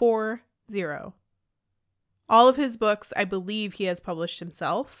himself? 40. All of his books, I believe he has published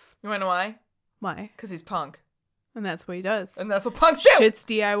himself. You want to know why? Why? Because he's punk. And that's what he does. And that's what punks do. Shit's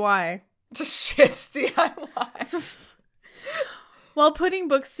DIY. Just shit's DIY. While putting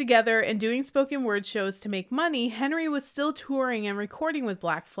books together and doing spoken word shows to make money, Henry was still touring and recording with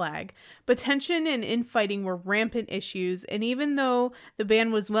Black Flag. But tension and infighting were rampant issues, and even though the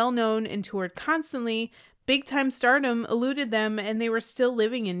band was well known and toured constantly, big-time stardom eluded them and they were still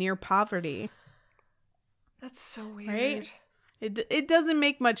living in near poverty. That's so weird. Right? It doesn't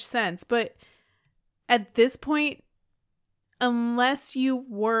make much sense, but at this point, unless you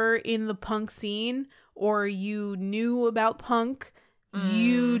were in the punk scene or you knew about punk,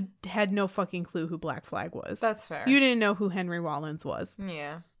 you had no fucking clue who Black Flag was. That's fair. You didn't know who Henry Rollins was.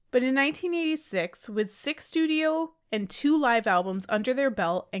 Yeah. But in 1986, with 6 studio and 2 live albums under their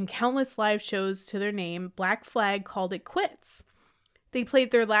belt and countless live shows to their name, Black Flag called it quits. They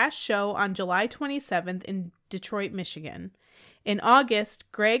played their last show on July 27th in Detroit, Michigan. In August,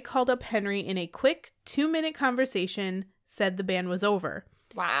 Greg called up Henry in a quick 2-minute conversation, said the band was over.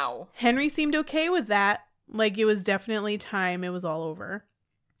 Wow. Henry seemed okay with that, like it was definitely time it was all over.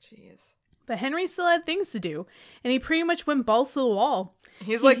 Jeez. But Henry still had things to do, and he pretty much went balls to the wall.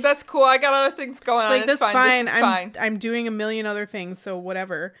 He's like, that's cool, I got other things going on, it's fine, this is fine. I'm doing a million other things, so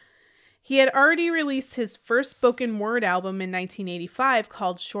whatever. He had already released his first spoken word album in 1985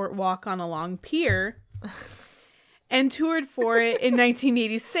 called Short Walk on a Long Pier and toured for it in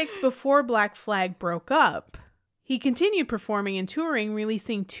 1986 before Black Flag broke up. He continued performing and touring,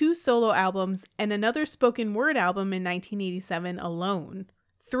 releasing 2 solo albums and another spoken word album in 1987 alone.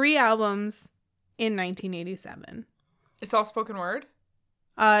 3 albums in 1987. It's all spoken word?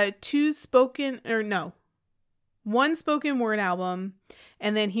 1 spoken word album,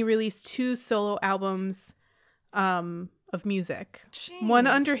 and then he released 2 solo albums of music. Jeez. 1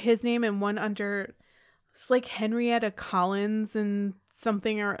 under his name and 1 under, it's like Henrietta Collins and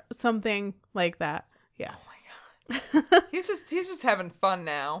something like that. Yeah. Oh my God. He's just having fun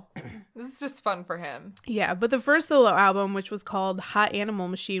now. It's just fun for him. Yeah, but the first solo album, which was called Hot Animal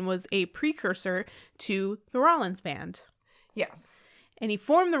Machine, was a precursor to the Rollins Band. Yes. And he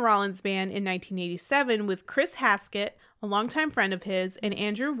formed the Rollins Band in 1987 with Chris Haskett, a longtime friend of his, and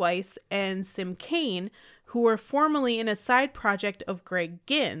Andrew Weiss and Sim Kane, who were formerly in a side project of Greg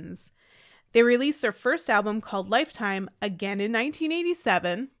Gins. They released their first album called Lifetime again in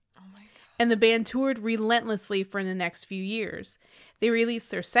 1987. And the band toured relentlessly for the next few years. They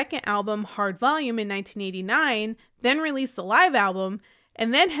released their second album, Hard Volume, in 1989, then released a live album,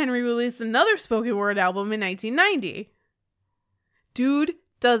 and then Henry released another spoken word album in 1990. Dude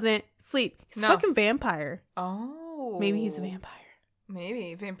doesn't sleep. He's a fucking vampire. Oh. Maybe he's a vampire.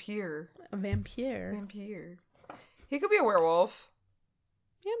 Maybe. Vampire. A vampire. Vampire. He could be a werewolf.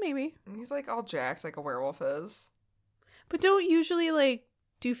 Yeah, maybe. He's like all jacked like a werewolf is. But don't usually like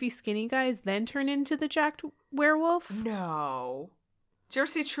doofy skinny guys then turn into the jacked werewolf? No. Did you ever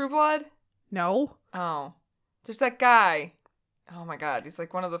see True Blood? No. Oh. There's that guy. Oh my God. He's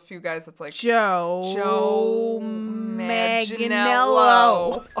like one of the few guys that's like Joe Manganiello.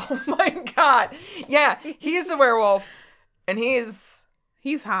 Oh my God. Yeah. He's the werewolf. And he's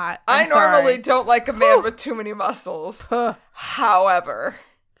hot. I normally don't like a man with too many muscles. However,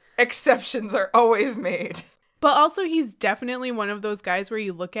 exceptions are always made. But also, he's definitely one of those guys where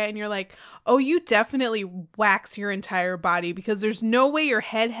you look at and you're like, oh, you definitely wax your entire body because there's no way your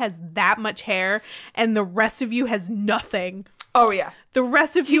head has that much hair and the rest of you has nothing. Oh, yeah. The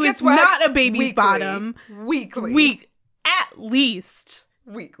rest of you is not a baby's bottom. Weekly. At least.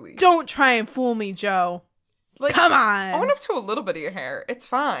 Weekly. Don't try and fool me, Joe. Like, come on. Own up to a little bit of your hair. It's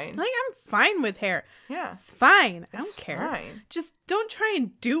fine. Like, I'm fine with hair. Yeah. It's fine. I don't care. Fine. Just don't try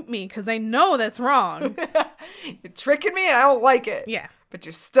and dupe me because I know that's wrong. You're tricking me and I don't like it. Yeah. But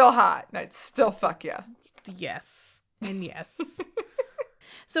you're still hot and I'd still fuck you. Yes. And yes.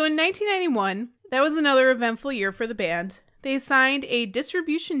 So in 1991, that was another eventful year for the band. They signed a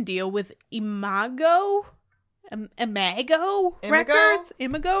distribution deal with Imago Records?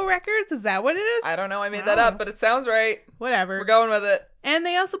 Imago Records? Is that what it is? I don't know. I made that up, but it sounds right. Whatever. We're going with it. And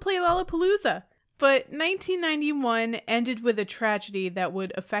they also play Lollapalooza. But 1991 ended with a tragedy that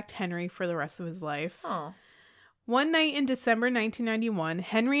would affect Henry for the rest of his life. Oh. One night in December 1991,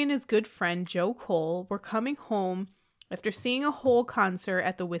 Henry and his good friend Joe Cole were coming home after seeing a Hole concert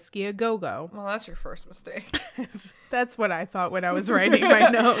at the Whiskey A Go-Go. Well, that's your first mistake. That's what I thought when I was writing my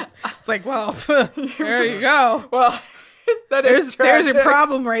notes. It's like, well, there you go. Well, there's a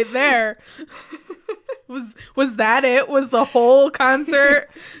problem right there. Was that it? Was the whole concert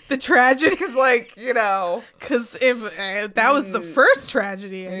the tragedy? Because, like, you know. Because if that was the first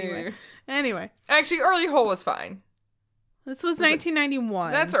tragedy anyway. Anyway. Actually, early Hole was fine. This was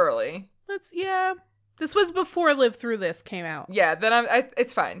 1991. That's early. Yeah. This was before Live Through This came out. Yeah, then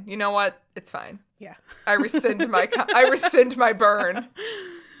it's fine. You know what? It's fine. Yeah. I rescind my burn.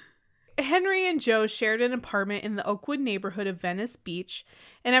 Henry and Joe shared an apartment in the Oakwood neighborhood of Venice Beach,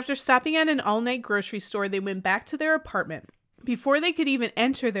 and after stopping at an all-night grocery store, they went back to their apartment. Before they could even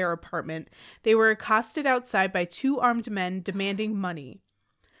enter their apartment, they were accosted outside by 2 armed men demanding money.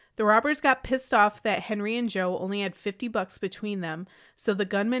 The robbers got pissed off that Henry and Joe only had $50 between them, so the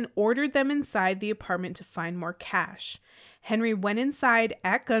gunman ordered them inside the apartment to find more cash. Henry went inside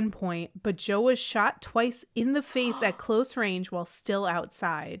at gunpoint, but Joe was shot twice in the face at close range while still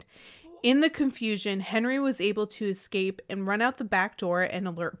outside. In the confusion, Henry was able to escape and run out the back door and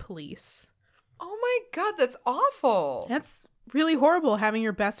alert police. Oh my God, that's awful. That's really horrible having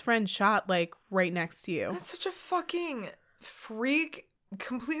your best friend shot, like, right next to you. That's such a fucking freak,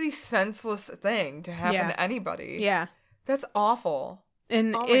 completely senseless thing to happen to anybody. Yeah. That's awful.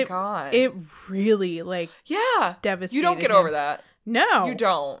 And oh my God. It really, like, devastated You don't get over that. No. You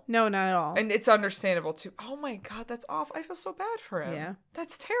don't. No, not at all. And it's understandable, too. Oh my God, that's awful. I feel so bad for him. Yeah.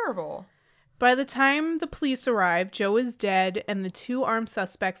 That's terrible. By the time the police arrived, Joe was dead and the 2 armed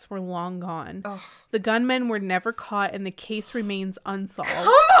suspects were long gone. Ugh. The gunmen were never caught and the case remains unsolved. Come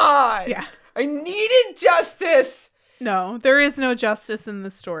on! Yeah. I needed justice! No, there is no justice in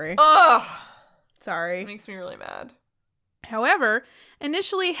this story. Ugh! Sorry. It makes me really mad. However,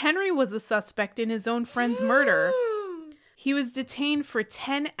 initially Henry was a suspect in his own friend's murder. He was detained for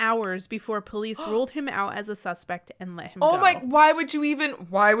 10 hours before police ruled him out as a suspect and let him go. Oh my, why would you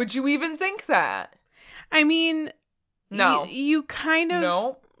even think that? I mean, No. You kind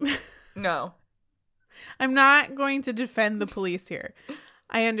of... No. I'm not going to defend the police here.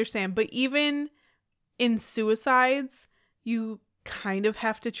 I understand. But even in suicides, you kind of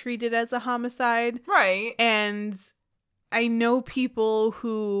have to treat it as a homicide. Right. And I know people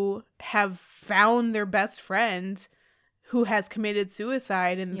who have found their best friend who has committed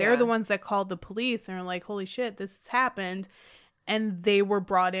suicide, and they're the ones that called the police and are like, holy shit, this has happened. And they were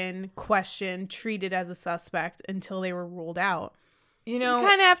brought in, questioned, treated as a suspect until they were ruled out. You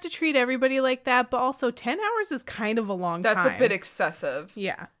kind of have to treat everybody like that, but also 10 hours is kind of a long time. That's a bit excessive.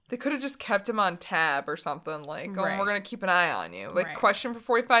 Yeah. They could have just kept him on tab or something, like, oh, right. we're going to keep an eye on you. Like, right. question for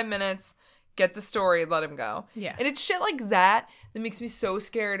 45 minutes, get the story, let him go. Yeah. And it's shit like that makes me so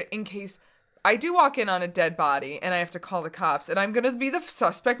scared in case I do walk in on a dead body and I have to call the cops and I'm going to be the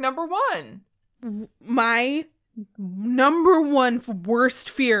suspect number one. My number one worst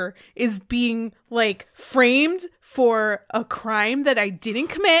fear is being, like, framed for a crime that I didn't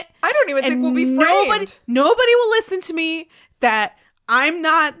commit. I don't even think we'll be framed. Nobody will listen to me that I'm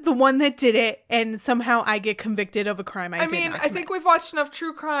not the one that did it, and somehow I get convicted of a crime I did not commit. I think we've watched enough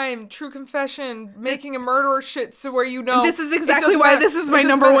true crime, true confession, making a murderer shit, so where this is exactly why this is my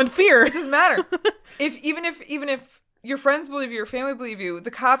number one fear. It doesn't matter. Even if your friends believe you, your family believe you, the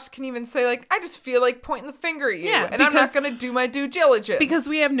cops can even say, like, I just feel like pointing the finger at you, and I'm not going to do my due diligence. Because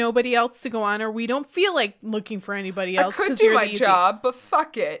we have nobody else to go on, or we don't feel like looking for anybody else. I could do my job, but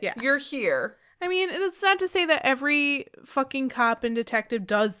fuck it. Yeah. You're here. I mean, it's not to say that every fucking cop and detective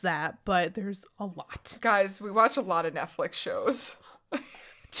does that, but there's a lot. Guys, we watch a lot of Netflix shows.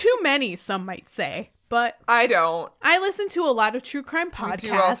 Too many, some might say, but... I don't. I listen to a lot of true crime podcasts. We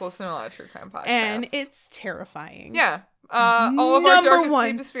do also listen to a lot of true crime podcasts. And it's terrifying. Yeah. All of our darkest,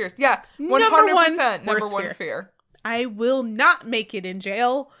 deepest fears. Yeah. 100% number one fear. I will not make it in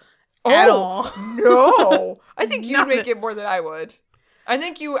jail at all. No. I think you'd make it more than I would. I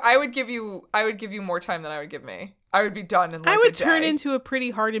think I would give you more time than I would give me. I would be done in like I would a day. turn into a pretty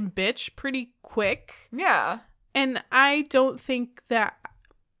hardened bitch pretty quick. Yeah. And I don't think that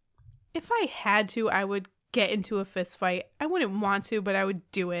if I had to, I would get into a fist fight. I wouldn't want to, but I would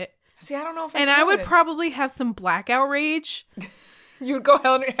do it. See, I don't know if I would probably have some blackout rage. You would go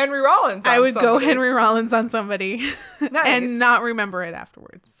Henry Rollins on I would somebody. go Henry Rollins on somebody. Nice. And not remember it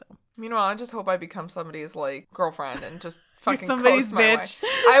afterwards. So. Meanwhile, I just hope I become somebody's, like, girlfriend and just fucking somebody's coast my bitch. way.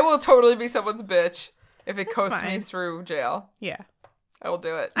 I will totally be someone's bitch if it coasts me through jail. Yeah. I will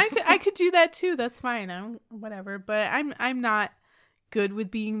do it. I could do that too. That's fine. Whatever. But I'm not good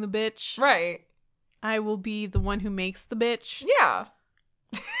with being the bitch. Right. I will be the one who makes the bitch. Yeah.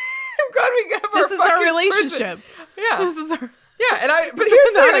 I'm glad we have this is our relationship. Prison. Yeah. This is our... Yeah, but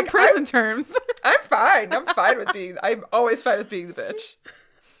here's not in prison terms. I'm fine. I'm always fine with being the bitch.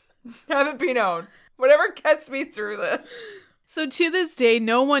 Have it be known. Whatever gets me through this. So to this day,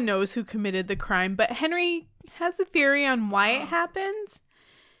 no one knows who committed the crime, but Henry has a theory on why it happened.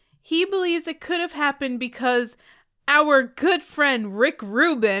 He believes it could have happened because our good friend Rick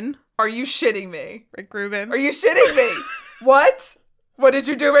Rubin... Are you shitting me? Rick Rubin. Are you shitting me? What? What did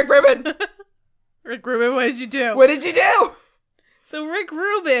you do, Rick Rubin? Rick Rubin, what did you do? What did you do? So Rick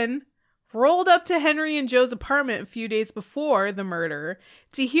Rubin rolled up to Henry and Joe's apartment a few days before the murder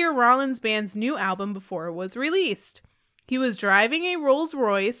to hear Rollins Band's new album before it was released. He was driving a Rolls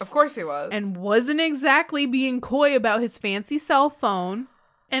Royce. Of course he was. And wasn't exactly being coy about his fancy cell phone.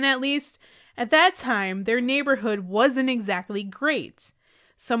 And at least at that time, their neighborhood wasn't exactly great.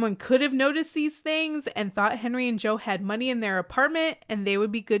 Someone could have noticed these things and thought Henry and Joe had money in their apartment and they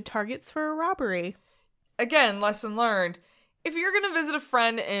would be good targets for a robbery. Again, lesson learned. If you're going to visit a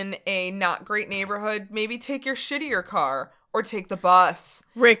friend in a not great neighborhood, maybe take your shittier car or take the bus.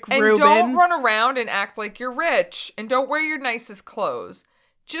 Rick Rubin. And don't run around and act like you're rich. And don't wear your nicest clothes.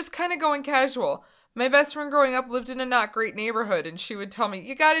 Just kind of going casual. My best friend growing up lived in a not great neighborhood, and she would tell me,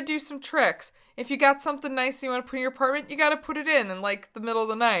 you got to do some tricks. If you got something nice you want to put in your apartment, you got to put it in like the middle of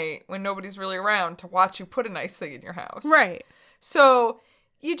the night when nobody's really around to watch you put a nice thing in your house. Right. So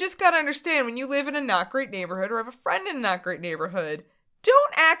you just got to understand, when you live in a not great neighborhood or have a friend in a not great neighborhood,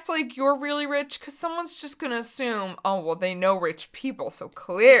 don't act like you're really rich, because someone's just going to assume, oh, well, they know rich people, so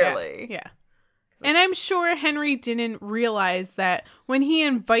clearly. Yeah. And I'm sure Henry didn't realize that when he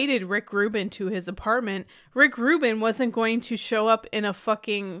invited Rick Rubin to his apartment, Rick Rubin wasn't going to show up in a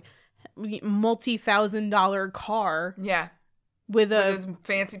fucking multi-$1,000 car. Yeah. with his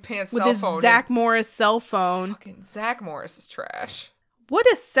fancy pants with cell his phone. Zach Morris cell phone. Fucking Zach Morris is trash. What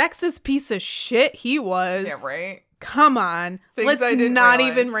a sexist piece of shit he was. Yeah, right? Come on. Things I Let's didn't not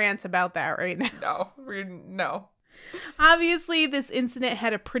realize. even rant about that right now. No. Obviously, this incident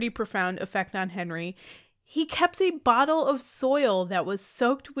had a pretty profound effect on Henry. He kept a bottle of soil that was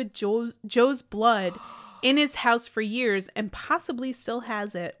soaked with Joe's blood in his house for years and possibly still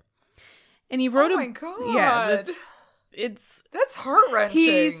has it. And he wrote Oh my God. Yeah, That's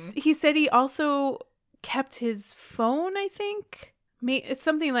heart-wrenching. He said he also kept his phone, I think.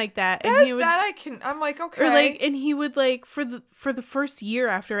 Something like that. And he would, I'm like, okay. or like, and he would like, for the first year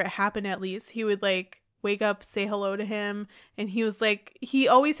after it happened, at least, he would like wake up, say hello to him. And he was like, he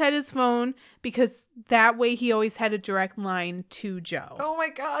always had his phone because that way he always had a direct line to Joe. Oh my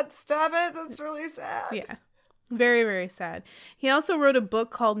God, stop it. That's really sad. Yeah. Very, very sad. He also wrote a book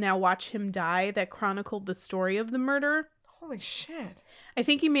called Now Watch Him Die that chronicled the story of the murder. Holy shit. I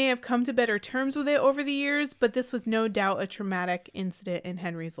think he may have come to better terms with it over the years, but this was no doubt a traumatic incident in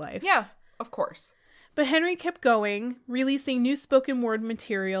Henry's life. Yeah, of course. But Henry kept going, releasing new spoken word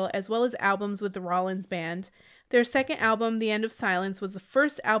material as well as albums with the Rollins Band. Their second album, The End of Silence, was the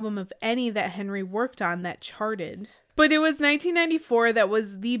first album of any that Henry worked on that charted. But it was 1994 that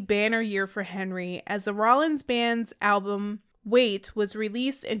was the banner year for Henry, as the Rollins Band's album, Wait, was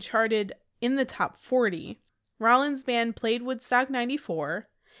released and charted in the top 40. Rollins Band played Woodstock 94,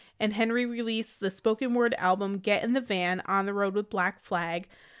 and Henry released the spoken word album Get in the Van, On the Road with Black Flag,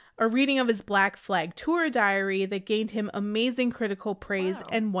 a reading of his Black Flag tour diary that gained him amazing critical praise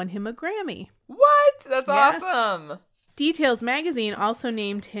and won him a Grammy. What? That's awesome. Details magazine also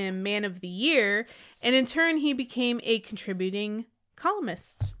named him Man of the Year, and in turn he became a contributing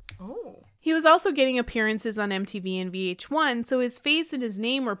columnist. Oh. He was also getting appearances on MTV and VH1, so his face and his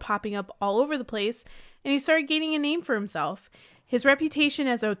name were popping up all over the place, and he started gaining a name for himself. His reputation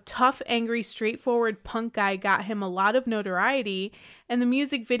as a tough, angry, straightforward punk guy got him a lot of notoriety, and the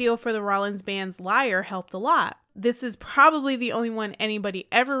music video for the Rollins Band's Liar helped a lot. This is probably the only one anybody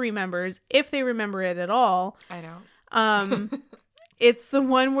ever remembers, if they remember it at all. I know. It's the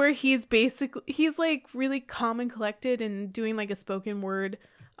one where he's like really calm and collected and doing like a spoken word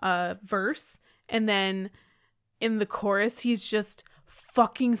verse, and then in the chorus he's just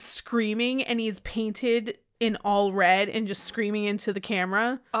fucking screaming, and he's painted in all red and just screaming into the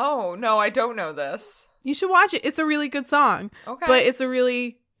camera. Oh, no, I don't know this. You should watch it. It's a really good song. Okay. But it's a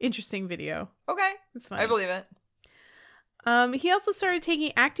really interesting video. Okay. It's funny. I believe it. He also started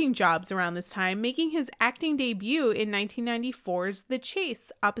taking acting jobs around this time, making his acting debut in 1994's The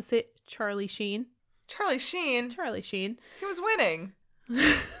Chase, opposite Charlie Sheen. Charlie Sheen? He was winning.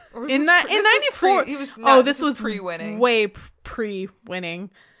 In 94. This was pre-winning. Way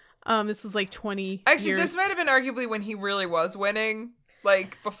pre-winning. This was like 20 Actually, years. this might have been arguably when he really was winning,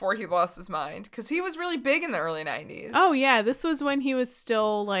 like before he lost his mind, because he was really big in the early 90s. Oh, yeah. This was when he was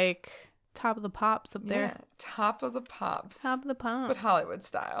still like top of the pops up there. Yeah, top of the pops. But Hollywood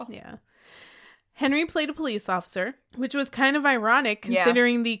style. Yeah. Henry played a police officer, which was kind of ironic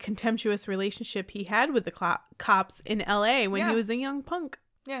considering the contemptuous relationship he had with the cops in LA when he was a young punk.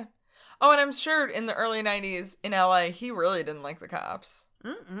 Yeah. Oh, and I'm sure in the early 90s in LA, he really didn't like the cops.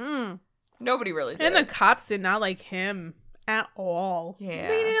 Nobody really did. And the cops did not like him at all. Yeah.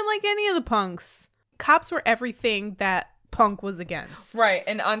 They didn't like any of the punks. Cops were everything that punk was against. Right.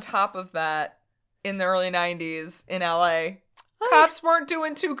 And on top of that, in the early 90s in LA, cops weren't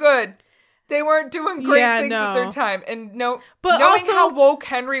doing too good. They weren't doing great things at their time. And knowing how woke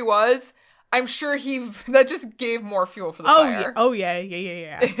Henry was, I'm sure that just gave more fuel for the fire.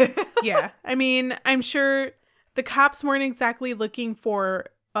 Yeah. Yeah. I mean, I'm sure the cops weren't exactly looking for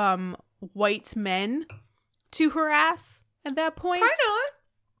white men to harass at that point. Why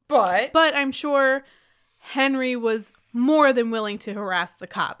not? But I'm sure Henry was more than willing to harass the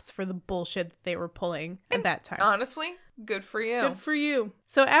cops for the bullshit that they were pulling at that time. Honestly, good for you. Good for you.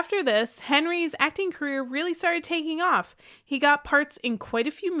 So after this, Henry's acting career really started taking off. He got parts in quite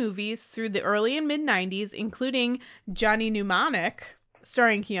a few movies through the early and mid-90s, including Johnny Mnemonic,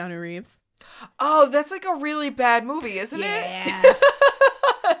 starring Keanu Reeves. Oh, that's like a really bad movie, isn't it?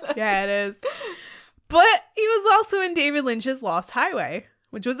 Yeah, it is. But he was also in David Lynch's Lost Highway,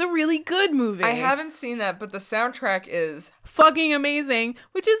 which was a really good movie. I haven't seen that, but the soundtrack is fucking amazing,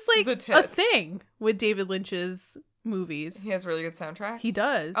 which is like a thing with David Lynch's movies. He has really good soundtracks? He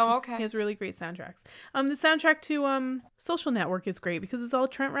does. Oh, okay. He has really great soundtracks. The soundtrack to Social Network is great because it's all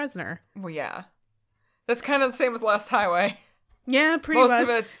Trent Reznor. Well, yeah. That's kind of the same with Lost Highway. Yeah, pretty much.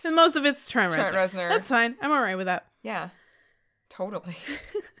 Most of it's Trent Reznor. That's fine. I'm all right with that. Yeah. Totally.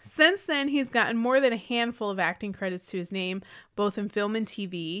 Since then, he's gotten more than a handful of acting credits to his name, both in film and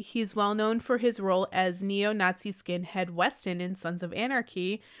TV. He's well known for his role as neo-Nazi skinhead Weston in Sons of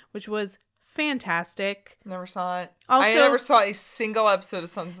Anarchy, which was fantastic. Never saw it. Also, I never saw a single episode of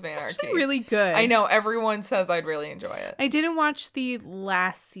Sons of Anarchy. It's actually really good. I know. Everyone says I'd really enjoy it. I didn't watch the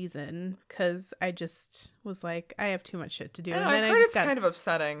last season because I just was like, I have too much shit to do. I heard it's kind of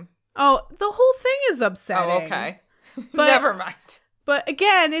upsetting. Oh, the whole thing is upsetting. Oh, okay. But, never mind. But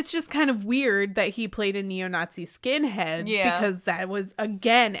again, it's just kind of weird that he played a neo-Nazi skinhead. Yeah. Because that was,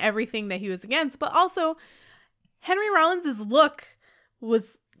 again, everything that he was against. But also, Henry Rollins' look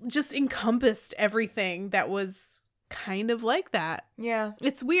was just encompassed everything that was kind of like that. Yeah.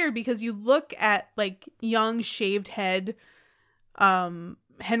 It's weird because you look at, like, young, shaved head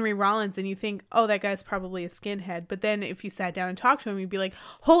Henry Rollins and you think, oh, that guy's probably a skinhead. But then if you sat down and talked to him, you'd be like,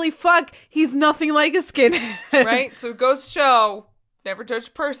 holy fuck, he's nothing like a skinhead. Right? So it goes to show, never judge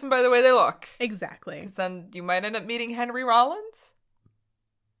a person by the way they look. Exactly. Because then you might end up meeting Henry Rollins.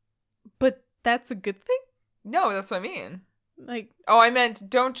 But that's a good thing? No, that's what I mean. Like, oh, I meant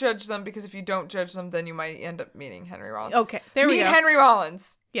don't judge them because if you don't judge them, then you might end up meeting Henry Rollins. Okay, there we go. Meet Henry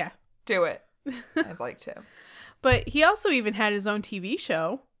Rollins. Yeah. Do it. I'd like to. But he also even had his own TV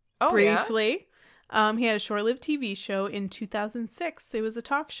show. Oh, briefly. Yeah? He had a short-lived TV show in 2006. It was a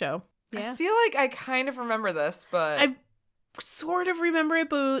talk show. Yeah. I feel like I kind of remember this, but I sort of remember it,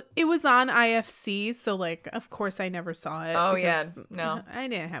 but it was on IFC, so, like, of course I never saw it. Oh, yeah. No. I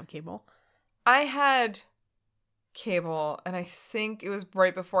didn't have cable. I had cable, and I think it was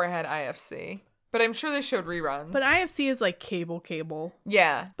right before I had IFC. But I'm sure they showed reruns. But IFC is like cable.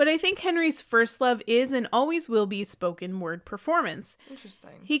 Yeah. But I think Henry's first love is and always will be spoken word performance.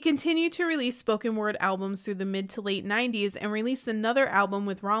 Interesting. He continued to release spoken word albums through the mid to late 90s and released another album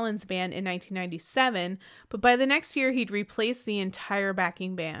with Rollins Band in 1997. But by the next year, he'd replaced the entire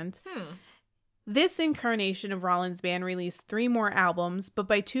backing band. This incarnation of Rollins Band released 3 more albums, but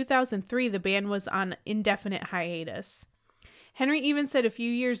by 2003, the band was on indefinite hiatus. Henry even said a few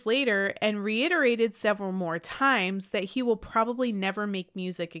years later, and reiterated several more times, that he will probably never make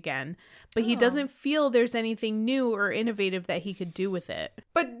music again, but he doesn't feel there's anything new or innovative that he could do with it.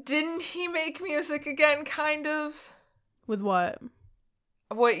 But didn't he make music again, kind of? With what?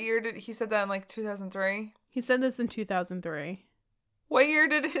 What year did he said that in, like, 2003? He said this in 2003. What year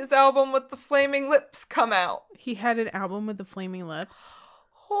did his album with the Flaming Lips come out? He had an album with the Flaming Lips.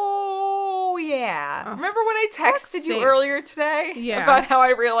 Oh, yeah. Remember when I texted you earlier today? Yeah. About how I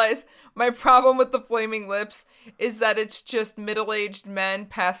realized my problem with the Flaming Lips is that it's just middle-aged men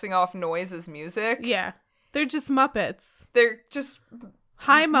passing off noise as music? Yeah. They're just Muppets. They're just...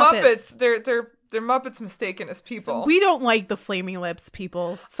 Hi, Muppets. They're Muppets mistaken as people. So we don't like the Flaming Lips,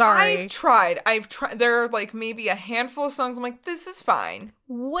 people. Sorry. I've tried. There are, like, maybe a handful of songs I'm like, this is fine.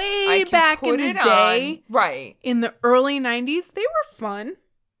 Way back in the day. On. Right. In the early 90s, they were fun.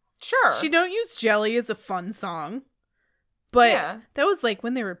 Sure. She Don't Use Jelly is a fun song. But that was like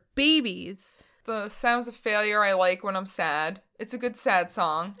when they were babies. The Sounds of Failure I like when I'm sad. It's a good sad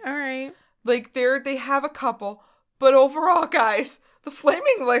song. All right. Like, they have a couple. But overall, guys, the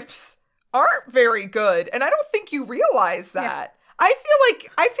Flaming Lips aren't very good. And I don't think you realize that. I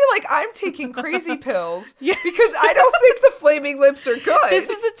feel like I'm taking crazy pills because I don't think the Flaming Lips are good. This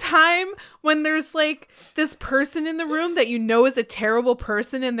is a time when there's like this person in the room that you know is a terrible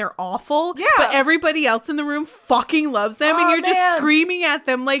person and they're awful. Yeah. But everybody else in the room fucking loves them and you're just screaming at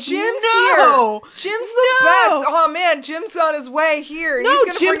them like, Jim's no! Here. Jim's the best. Oh man, Jim's on his way here. No, He's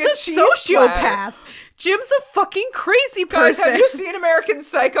gonna Jim's bring a sociopath. Splatter. Jim's a fucking crazy person. Guys, have you seen American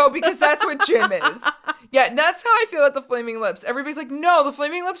Psycho? Because that's what Jim is. Yeah, and that's how I feel at the Flaming Lips. Everybody's like, no, the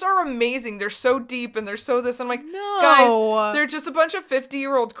Flaming Lips are amazing. They're so deep and they're so this. I'm like, no. Guys, they're just a bunch of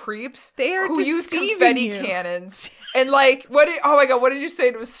 50-year-old creeps who use confetti cannons. And like, oh my god, what did you say?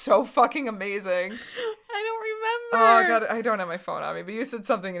 It was so fucking amazing. I don't remember. Oh god, I don't have my phone on me, but you said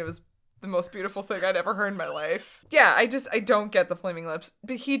something and it was the most beautiful thing I'd ever heard in my life. Yeah, I don't get the Flaming Lips.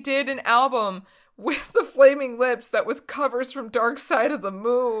 But he did an album with the Flaming Lips that was covers from Dark Side of the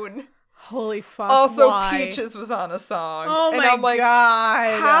Moon. Holy fuck. Also, why? Peaches was on a song. Oh and my I'm like,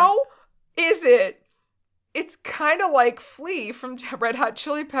 god. How is it? It's kind of like Flea from Red Hot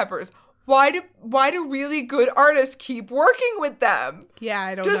Chili Peppers. Why do really good artists keep working with them? Yeah,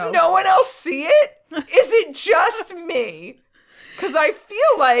 I don't know. Does no one else see it? Is it just me? Because I feel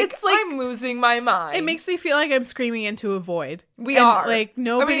like I'm losing my mind. It makes me feel like I'm screaming into a void. We are. Like,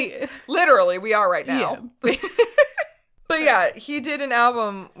 nobody... I mean, literally, we are right now. Yeah. But yeah, he did an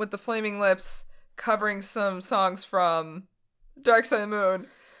album with the Flaming Lips covering some songs from Dark Side of the Moon.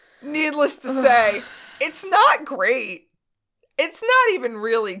 Needless to say, it's not great. It's not even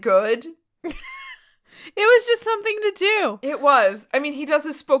really good. It was just something to do. It was. I mean, he does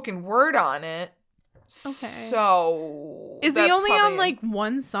his spoken word on it. Okay. So... Is he only on, like,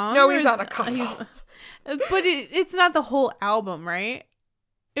 one song? No, he's on a couple. But it's not the whole album, right?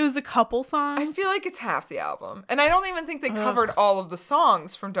 It was a couple songs? I feel like it's half the album. And I don't even think they covered all of the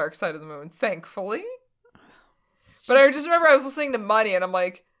songs from Dark Side of the Moon, thankfully. But I just remember I was listening to Money and I'm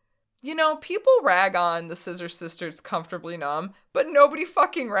like, you know, people rag on the Scissor Sisters' Comfortably Numb, but nobody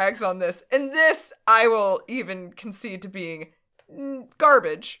fucking rags on this. And this, I will even concede to being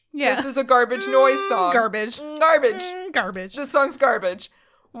garbage. Yeah. This is a garbage noise song. Garbage. Garbage. This song's garbage.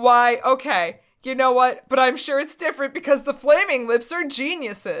 Why? Okay. You know what? But I'm sure it's different because the Flaming Lips are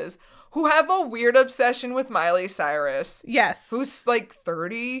geniuses who have a weird obsession with Miley Cyrus. Yes. Who's like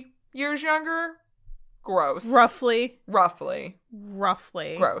 30 years younger. Gross. Roughly.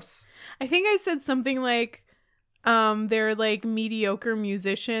 Gross. I think I said something like, they're like mediocre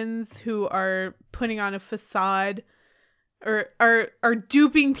musicians who are putting on a facade or are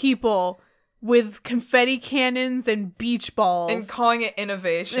duping people with confetti cannons and beach balls. And calling it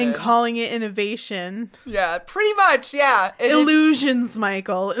innovation. Yeah, pretty much, yeah. Illusions,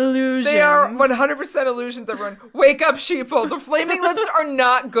 Michael. Illusions. They are 100% illusions, everyone. Wake up, sheeple. The Flaming Lips are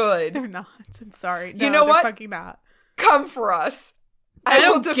not good. They're not. I'm sorry. No, you know what? They're fucking not. Come for us. I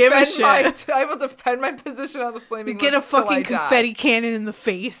don't give a shit. I will defend my position on the Flaming Lips. Get a fucking confetti cannon in the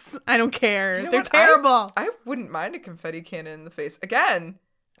face. I don't care. You know They're what? terrible. I wouldn't mind a confetti cannon in the face. Again,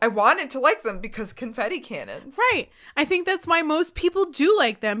 I wanted to like them because confetti cannons. Right. I think that's why most people do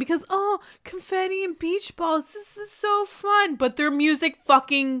like them because, confetti and beach balls, this is so fun. But their music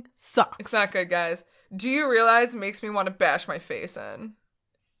fucking sucks. It's not good, guys. Do you realize it makes me want to bash my face in?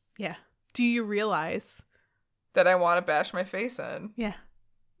 Yeah. Do you realize? That I want to bash my face in. Yeah.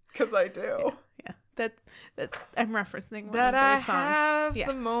 Because I do. Yeah. That I'm referencing one that of their I songs. have yeah.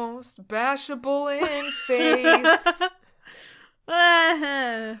 the most bashable in face.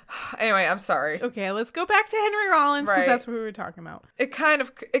 Anyway, I'm sorry. Okay, let's go back to Henry Rollins because that's what we were talking about. It kind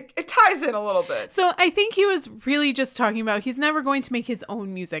of it ties in a little bit. So I think he was really just talking about he's never going to make his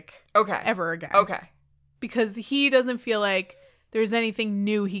own music. Ever again. Okay. Because he doesn't feel like there's anything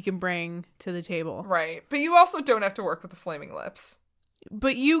new he can bring to the table. Right. But you also don't have to work with the Flaming Lips.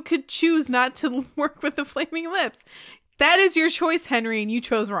 But you could choose not to work with the Flaming Lips. That is your choice, Henry, and you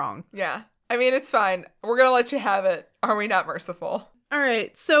chose wrong. Yeah. I mean, it's fine. We're going to let you have it. Are we not merciful? All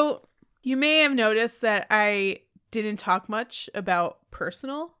right. So you may have noticed that I didn't talk much about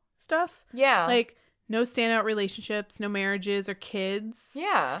personal stuff. Yeah. Like no standout relationships, no marriages or kids.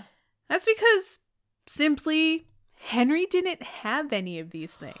 Yeah. That's because simply Henry didn't have any of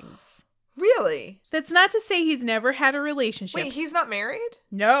these things. Really? That's not to say he's never had a relationship. Wait, he's not married?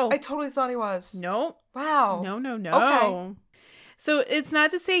 No. I totally thought he was. No. Wow. No. Okay. So it's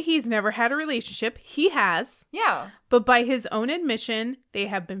not to say he's never had a relationship. He has. Yeah. But by his own admission, they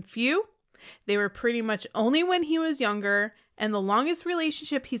have been few. They were pretty much only when he was younger. And the longest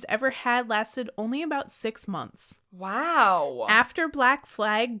relationship he's ever had lasted only about 6 months. Wow. After Black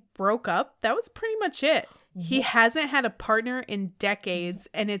Flag broke up, that was pretty much it. He hasn't had a partner in decades,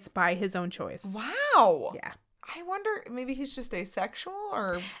 and it's by his own choice. Wow. Yeah. I wonder, maybe he's just asexual,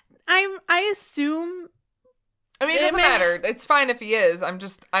 or... I assume... I mean, it doesn't matter. It's fine if he is.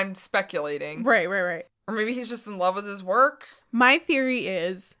 I'm speculating. Right. Or maybe he's just in love with his work. My theory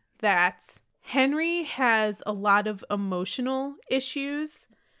is that Henry has a lot of emotional issues.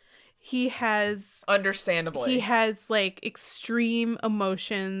 He has... Understandably. He has, like, extreme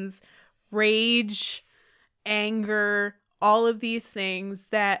emotions, rage, anger, all of these things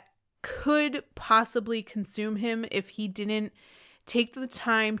that could possibly consume him if he didn't take the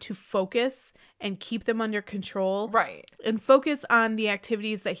time to focus and keep them under control. Right. And focus on the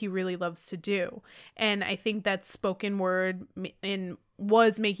activities that he really loves to do. And I think that spoken word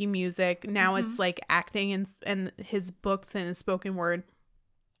was making music. Now it's like acting and his books and his spoken word.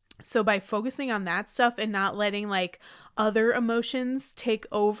 So by focusing on that stuff and not letting like other emotions take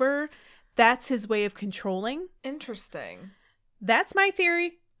over, that's his way of controlling. Interesting. That's my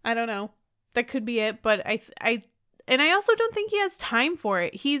theory. I don't know. That could be it, but I also don't think he has time for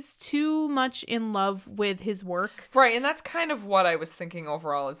it. He's too much in love with his work. Right, and that's kind of what I was thinking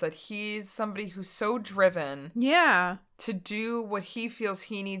overall, is that he's somebody who's so driven. Yeah. To do what he feels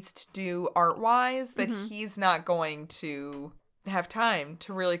he needs to do art-wise that he's not going to have time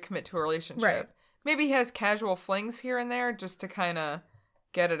to really commit to a relationship. Right. Maybe he has casual flings here and there just to kind of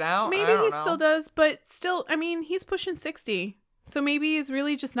get it out. Maybe he still does, but still, I mean, he's pushing 60. So maybe he's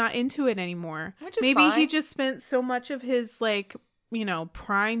really just not into it anymore. Which is maybe fine. he just spent so much of his like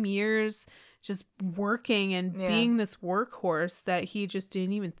prime years just working and being this workhorse that he just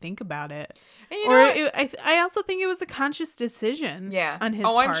didn't even think about it. And I also think it was a conscious decision on his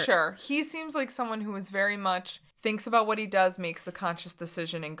part. Oh, I'm sure. He seems like someone who is very much thinks about what he does, makes the conscious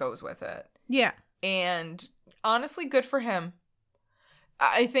decision, and goes with it. Yeah. And honestly, good for him.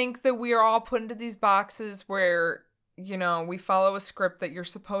 I think that we are all put into these boxes where, we follow a script that you're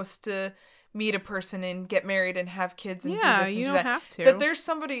supposed to meet a person and get married and have kids and do this and do that. Yeah, you don't have to. That there's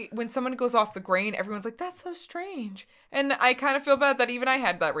somebody, when someone goes off the grain, everyone's like, that's so strange. And I kind of feel bad that even I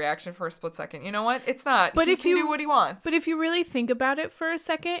had that reaction for a split second. You know what? It's not. But he can do what he wants. But if you really think about it for a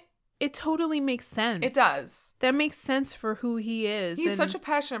second, it totally makes sense. It does. That makes sense for who he is. He's such a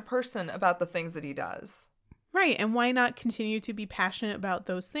passionate person about the things that he does. Right. And why not continue to be passionate about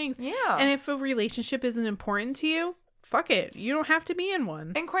those things? Yeah. And if a relationship isn't important to you, fuck it. You don't have to be in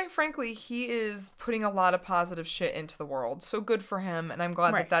one. And quite frankly, he is putting a lot of positive shit into the world. So good for him. And I'm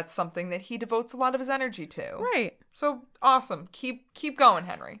glad that that's something that he devotes a lot of his energy to. Right. So awesome. Keep going,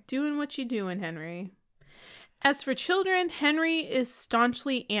 Henry. Doing what you doing, Henry. As for children, Henry is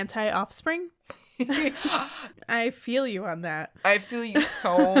staunchly anti-offspring. I feel you on that. I feel you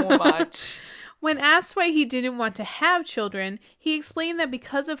so much. When asked why he didn't want to have children, he explained that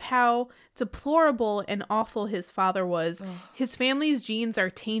because of how deplorable and awful his father was, his family's genes are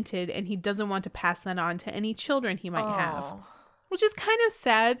tainted and he doesn't want to pass that on to any children he might have. Which is kind of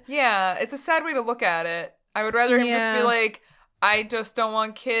sad. Yeah, it's a sad way to look at it. I would rather him just be like, I just don't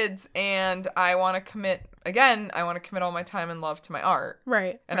want kids and I want to commit all my time and love to my art.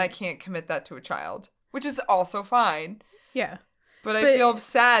 Right. And I can't commit that to a child, which is also fine. Yeah. But I feel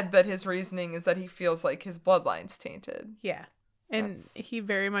sad that his reasoning is that he feels like his bloodline's tainted. Yeah. And he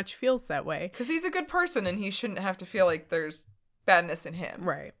very much feels that way. Because he's a good person and he shouldn't have to feel like there's badness in him.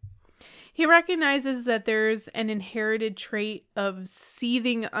 Right. He recognizes that there's an inherited trait of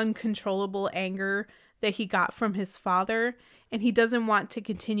seething, uncontrollable anger that he got from his father, and he doesn't want to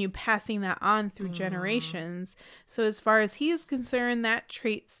continue passing that on through generations. So as far as he is concerned, that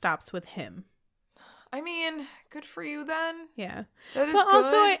trait stops with him. I mean, good for you then. Yeah. That is but good.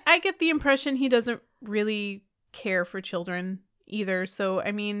 Also, I get the impression he doesn't really care for children either. So,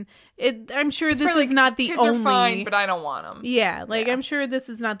 I mean, I'm sure this is not the kids only... are fine, but I don't want them. Yeah, I'm sure this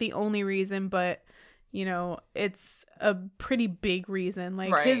is not the only reason, but, it's a pretty big reason.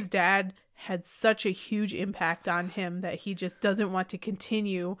 His dad had such a huge impact on him that he just doesn't want to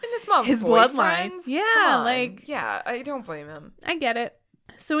continue and his mom's his bloodline. Yeah, yeah, I don't blame him. I get it.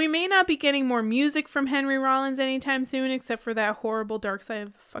 So we may not be getting more music from Henry Rollins anytime soon, except for that horrible Dark Side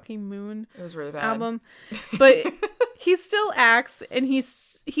of the Fucking Moon it was really bad. album. But he still acts, and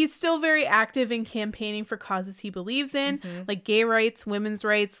he's still very active in campaigning for causes he believes in, like gay rights, women's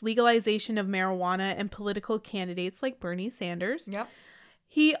rights, legalization of marijuana, and political candidates like Bernie Sanders. Yep.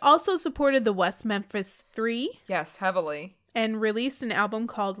 He also supported the West Memphis 3. Yes, heavily. And released an album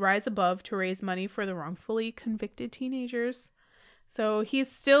called Rise Above to raise money for the wrongfully convicted teenagers. So he's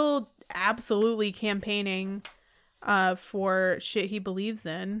still absolutely campaigning for shit he believes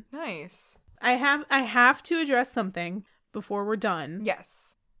in. Nice. I have to address something before we're done.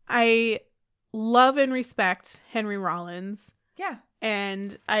 Yes. I love and respect Henry Rollins. Yeah.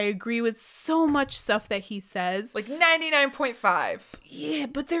 And I agree with so much stuff that he says. 99.5. Yeah,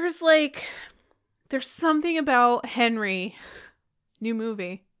 but there's something about Henry. New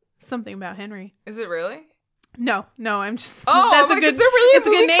movie. Something about Henry. Is it really? No, I'm just. Oh, that's a good. It's a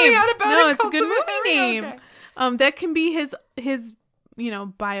good name. No, it's a good movie name. Okay. That can be his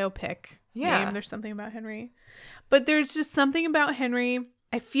biopic name. There's something about Henry, but there's just something about Henry.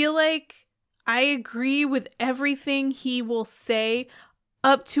 I feel like I agree with everything he will say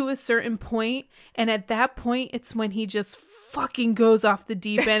up to a certain point, and at that point, it's when he just fucking goes off the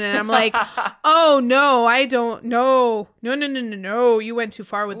deep end, and I'm like, oh no, I don't know, no, you went too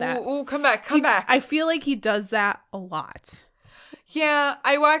far with that. Ooh, come back. I feel like he does that a lot. Yeah,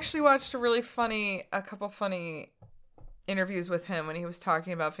 I actually watched a couple funny interviews with him when he was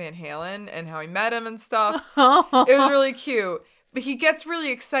talking about Van Halen and how he met him and stuff. It was really cute. But he gets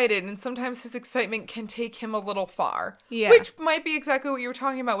really excited, and sometimes his excitement can take him a little far. Yeah. Which might be exactly what you were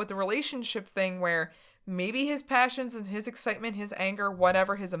talking about with the relationship thing, where maybe his passions and his excitement, his anger,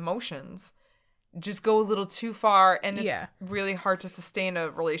 whatever his emotions, just go a little too far, and it's really hard to sustain a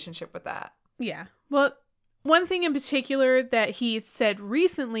relationship with that. Yeah. Well, one thing in particular that he said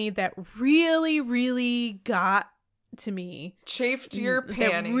recently that really, really got to me. Chafed your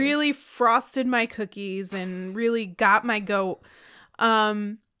panties. That really frosted my cookies and really got my goat.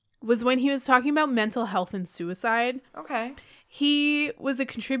 Was when he was talking about mental health and suicide. Okay. He was a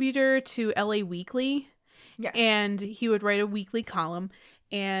contributor to LA Weekly. Yes. And he would write a weekly column.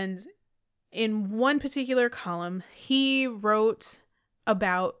 And in one particular column, he wrote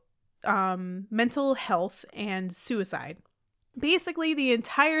about mental health and suicide. Basically, the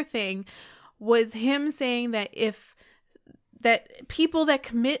entire thing was him saying that that people that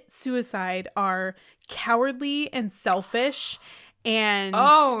commit suicide are cowardly and selfish, and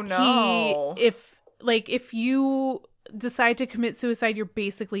oh no, if you decide to commit suicide, you're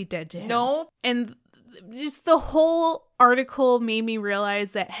basically dead to him. No. And just the whole article made me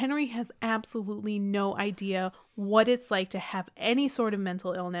realize that Henry has absolutely no idea what it's like to have any sort of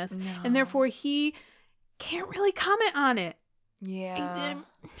mental illness, and therefore he can't really comment on it. Yeah.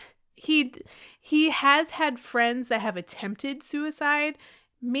 He has had friends that have attempted suicide,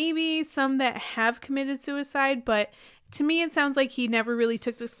 maybe some that have committed suicide, but to me it sounds like he never really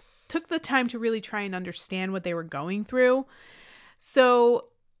took the time to really try and understand what they were going through. So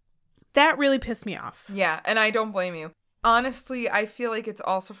that really pissed me off. Yeah, and I don't blame you. Honestly, I feel like it's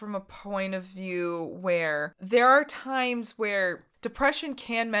also from a point of view where there are times where depression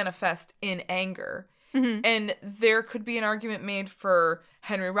can manifest in anger. Mm-hmm. And there could be an argument made for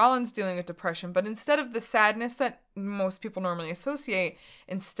Henry Rollins dealing with depression, but instead of the sadness that most people normally associate,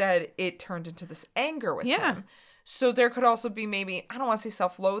 instead it turned into this anger with him. So there could also be maybe, I don't want to say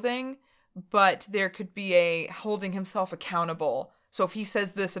self-loathing, but there could be a holding himself accountable. So if he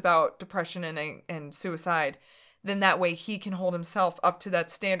says this about depression and suicide, then that way he can hold himself up to that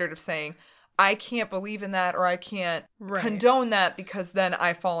standard of saying, I can't believe in that, or I can't condone that because then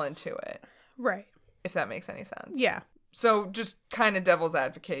I fall into it. Right. If that makes any sense. Yeah. So just kind of devil's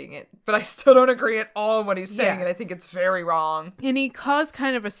advocating it. But I still don't agree at all with what he's saying, and I think it's very wrong. And he caused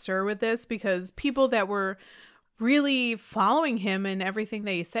kind of a stir with this because people that were really following him and everything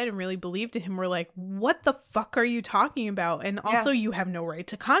that he said and really believed in him were like, what the fuck are you talking about? And also you have no right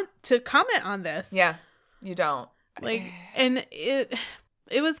to comment on this. Yeah, you don't. Like, and it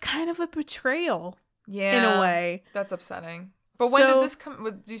was kind of a betrayal. Yeah. In a way. That's upsetting. But when did this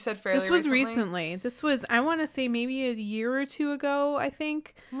come? You said fairly recently? This was recently. This was, I want to say, maybe a year or two ago, I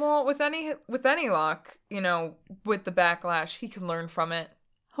think. Well, with any luck, with the backlash, he can learn from it.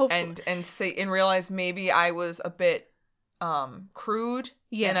 Hopefully. And say and realize maybe I was a bit crude.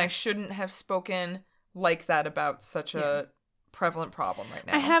 Yeah. And I shouldn't have spoken like that about such a prevalent problem right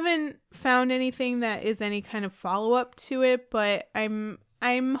now. I haven't found anything that is any kind of follow-up to it, but I'm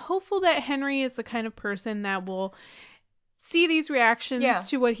hopeful that Henry is the kind of person that will see these reactions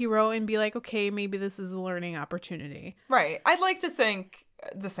to what he wrote and be like, okay, maybe this is a learning opportunity. Right. I'd like to think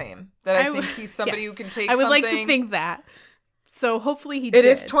the same. That I think he's somebody who can take something. I would like to think that. So hopefully he did. It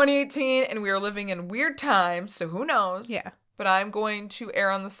is 2018 and we are living in weird times, so who knows? Yeah. But I'm going to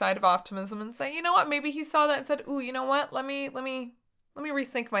err on the side of optimism and say, you know what? Maybe he saw that and said, ooh, you know what? Let me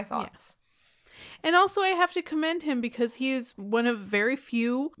rethink my thoughts. Yeah. And also I have to commend him because he is one of very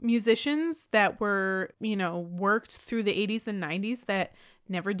few musicians that were, worked through the 80s and 90s that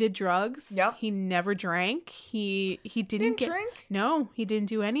never did drugs. Yep. He never drank. He didn't drink? No, he didn't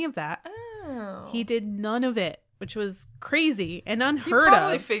do any of that. Oh. He did none of it, which was crazy and unheard of. He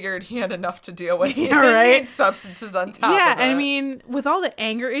probably figured he had enough to deal with. Yeah, right? Substances on top of it. I mean, with all the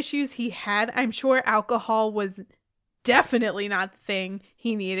anger issues he had, I'm sure alcohol was definitely not the thing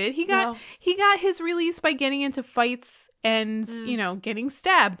he needed. He got his release by getting into fights and, getting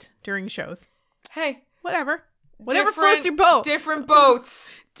stabbed during shows. Hey. Whatever floats your boat. Different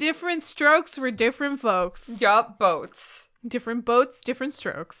boats. Different strokes for different folks. Yup, boats. Different boats, different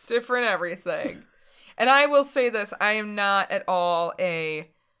strokes. Different everything. And I will say this, I am not at all a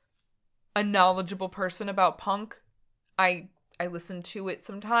knowledgeable person about punk. I listen to it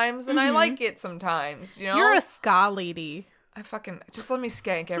sometimes, and I like it sometimes, You're a ska lady. I fucking... Just let me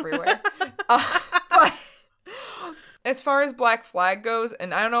skank everywhere. But as far as Black Flag goes,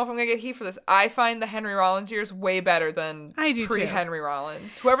 and I don't know if I'm going to get heat for this, I find the Henry Rollins years way better than pre-Henry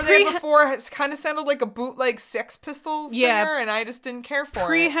Rollins. Whoever they had before has kind of sounded like a bootleg Sex Pistols singer, and I just didn't care for it.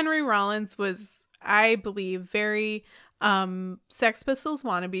 Pre-Henry Rollins was, I believe, very Sex Pistols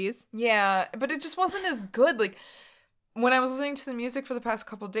wannabes. Yeah, but it just wasn't as good. Like, when I was listening to the music for the past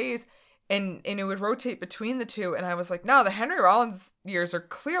couple of days, and it would rotate between the two, and I was like, no, the Henry Rollins years are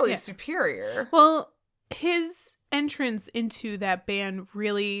clearly superior. Well, his entrance into that band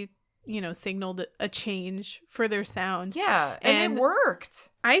really, signaled a change for their sound. Yeah, and it worked.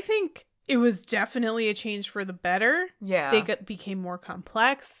 I think it was definitely a change for the better. Yeah. They became more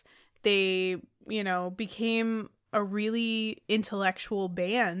complex. They, became a really intellectual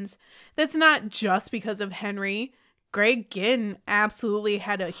band. That's not just because of Henry. Greg Ginn absolutely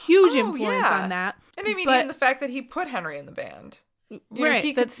had a huge influence on that. And I mean, even the fact that he put Henry in the band.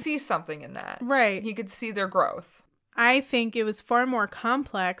 He could see something in that. Right. He could see their growth. I think it was far more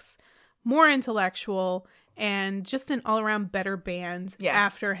complex, more intellectual, and just an all-around better band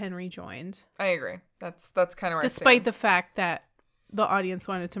after Henry joined. I agree. That's kind of right. Despite the fact that the audience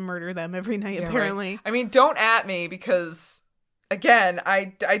wanted to murder them every night, apparently. Right. I mean, don't at me because, again,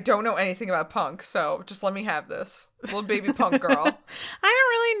 I don't know anything about punk, so just let me have this. Little baby punk girl. I don't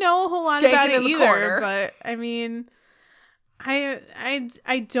really know a whole lot about it either, but I mean,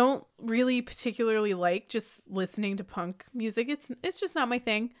 I don't really particularly like just listening to punk music. It's just not my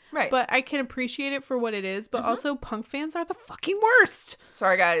thing. Right. But I can appreciate it for what it is, but also punk fans are the fucking worst.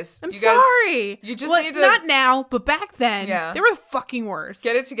 Sorry, guys. I'm sorry. You just need to... Not now, but back then, they were the fucking worst.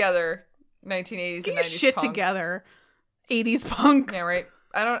 Get it together. 1980s and 90s Get your shit punk. together. 80s punk. Yeah, right.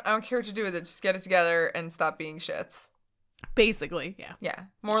 I don't care what you do with it. Just get it together and stop being shits. Basically, yeah. Yeah.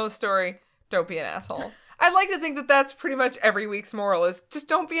 Moral of the story, don't be an asshole. I'd like to think that that's pretty much every week's moral is just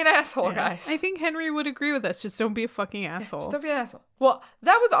don't be an asshole, guys. I think Henry would agree with us. Just don't be a fucking asshole. Just don't be an asshole. Well,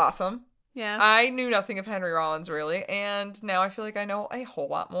 that was awesome. Yeah. I knew nothing of Henry Rollins, really, and now I feel like I know a whole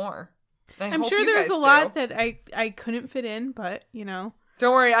lot more. I'm sure there's a lot that I couldn't fit in, but, you know.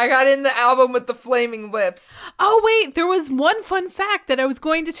 Don't worry, I got in the album with the flaming lips. Oh, wait, there was one fun fact that I was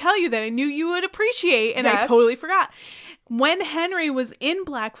going to tell you that I knew you would appreciate, and I totally forgot. When Henry was in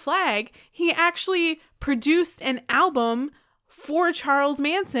Black Flag, he actually produced an album for Charles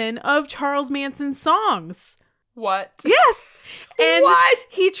Manson of Charles Manson's songs. What? Yes! And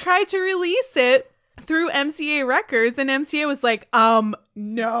he tried to release it through MCA Records, and MCA was like, no.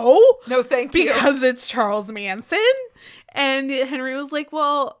 No, thank you. Because it's Charles Manson. And Henry was like,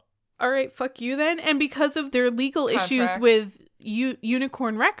 well, all right, fuck you then. And because of their legal issues with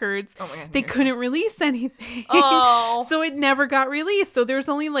Unicorn Records, they couldn't release anything. Oh. So it never got released. So there's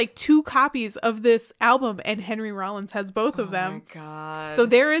only like 2 copies of this album, and Henry Rollins has both of them. Oh my God. So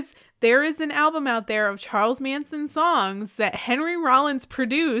there is an album out there of Charles Manson songs that Henry Rollins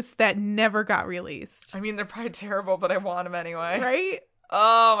produced that never got released. I mean, they're probably terrible, but I want them anyway. Right?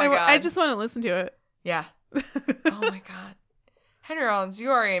 Oh my God. I just want to listen to it. Yeah. Oh my God. Henry Rollins, you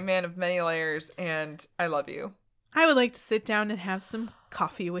are a man of many layers, and I love you. I would like to sit down and have some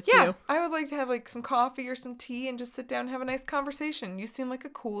coffee with you. Yeah, I would like to have like some coffee or some tea and just sit down and have a nice conversation. You seem like a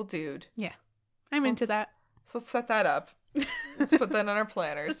cool dude. Yeah, I'm into that. So let's set that up. Let's put that on our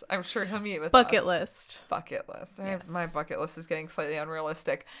planners. I'm sure he'll meet with Bucket us. list. Bucket list. Yes. My bucket list is getting slightly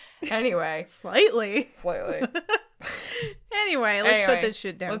unrealistic. Anyway. Slightly. Anyway, let's shut this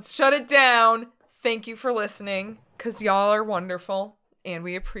shit down. Let's shut it down. Thank you for listening, because y'all are wonderful, and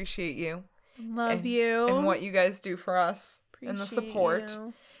we appreciate you. Love you. And what you guys do for us. And the support.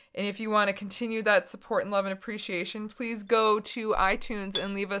 You. And if you want to continue that support and love and appreciation, please go to iTunes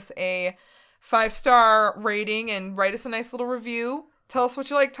and leave us a 5-star rating and write us a nice little review. Tell us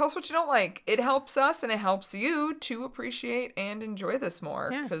what you like. Tell us what you don't like. It helps us and it helps you to appreciate and enjoy this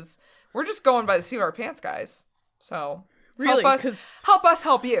more. Because we're just going by the seat of our pants, guys. So really, help us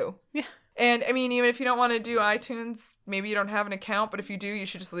help you. Yeah. And I mean, even if you don't want to do iTunes, maybe you don't have an account, but if you do, you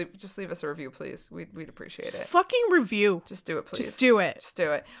should just leave us a review, please. We'd appreciate it. Fucking review. Just do it, please. Just do it. Just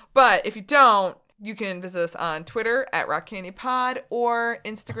do it. But if you don't, you can visit us on Twitter at Rock Candy Pod or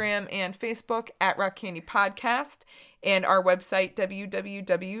Instagram and Facebook at Rock Candy Podcast, and our website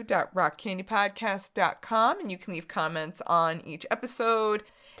www.rockcandypodcast.com, and you can leave comments on each episode.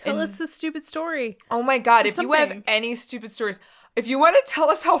 Tell us a stupid story. Oh my God, if you have any stupid stories. If you want to tell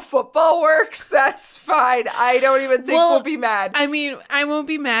us how football works, that's fine. I don't even think we'll be mad. I mean, I won't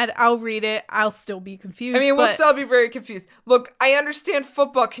be mad. I'll read it. I'll still be confused. I mean, we'll still be very confused. Look, I understand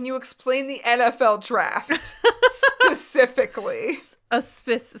football. Can you explain the NFL draft specifically?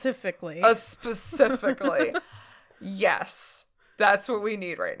 Specifically. Yes. That's what we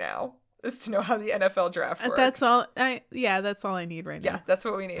need right now, is to know how the NFL draft works. That's all I need right now. Yeah, that's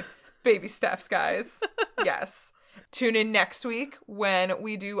what we need. Baby steps, guys. Yes. Tune in next week when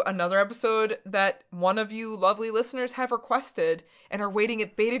we do another episode that one of you lovely listeners have requested and are waiting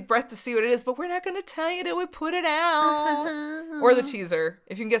at bated breath to see what it is, but we're not going to tell you till we put it out. Or the teaser.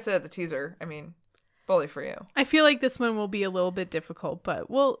 If you can guess it at the teaser, I mean, bully for you. I feel like this one will be a little bit difficult, but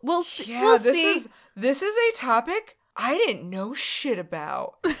we'll see. Yeah, this is a topic I didn't know shit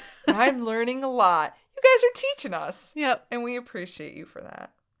about. I'm learning a lot. You guys are teaching us. Yep. And we appreciate you for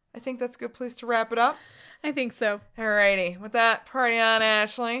that. I think that's a good place to wrap it up. I think so. Alrighty. With that, party on,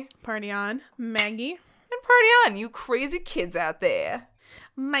 Ashley. Party on, Maggie. And party on, you crazy kids out there.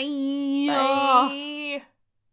 Bye. Bye.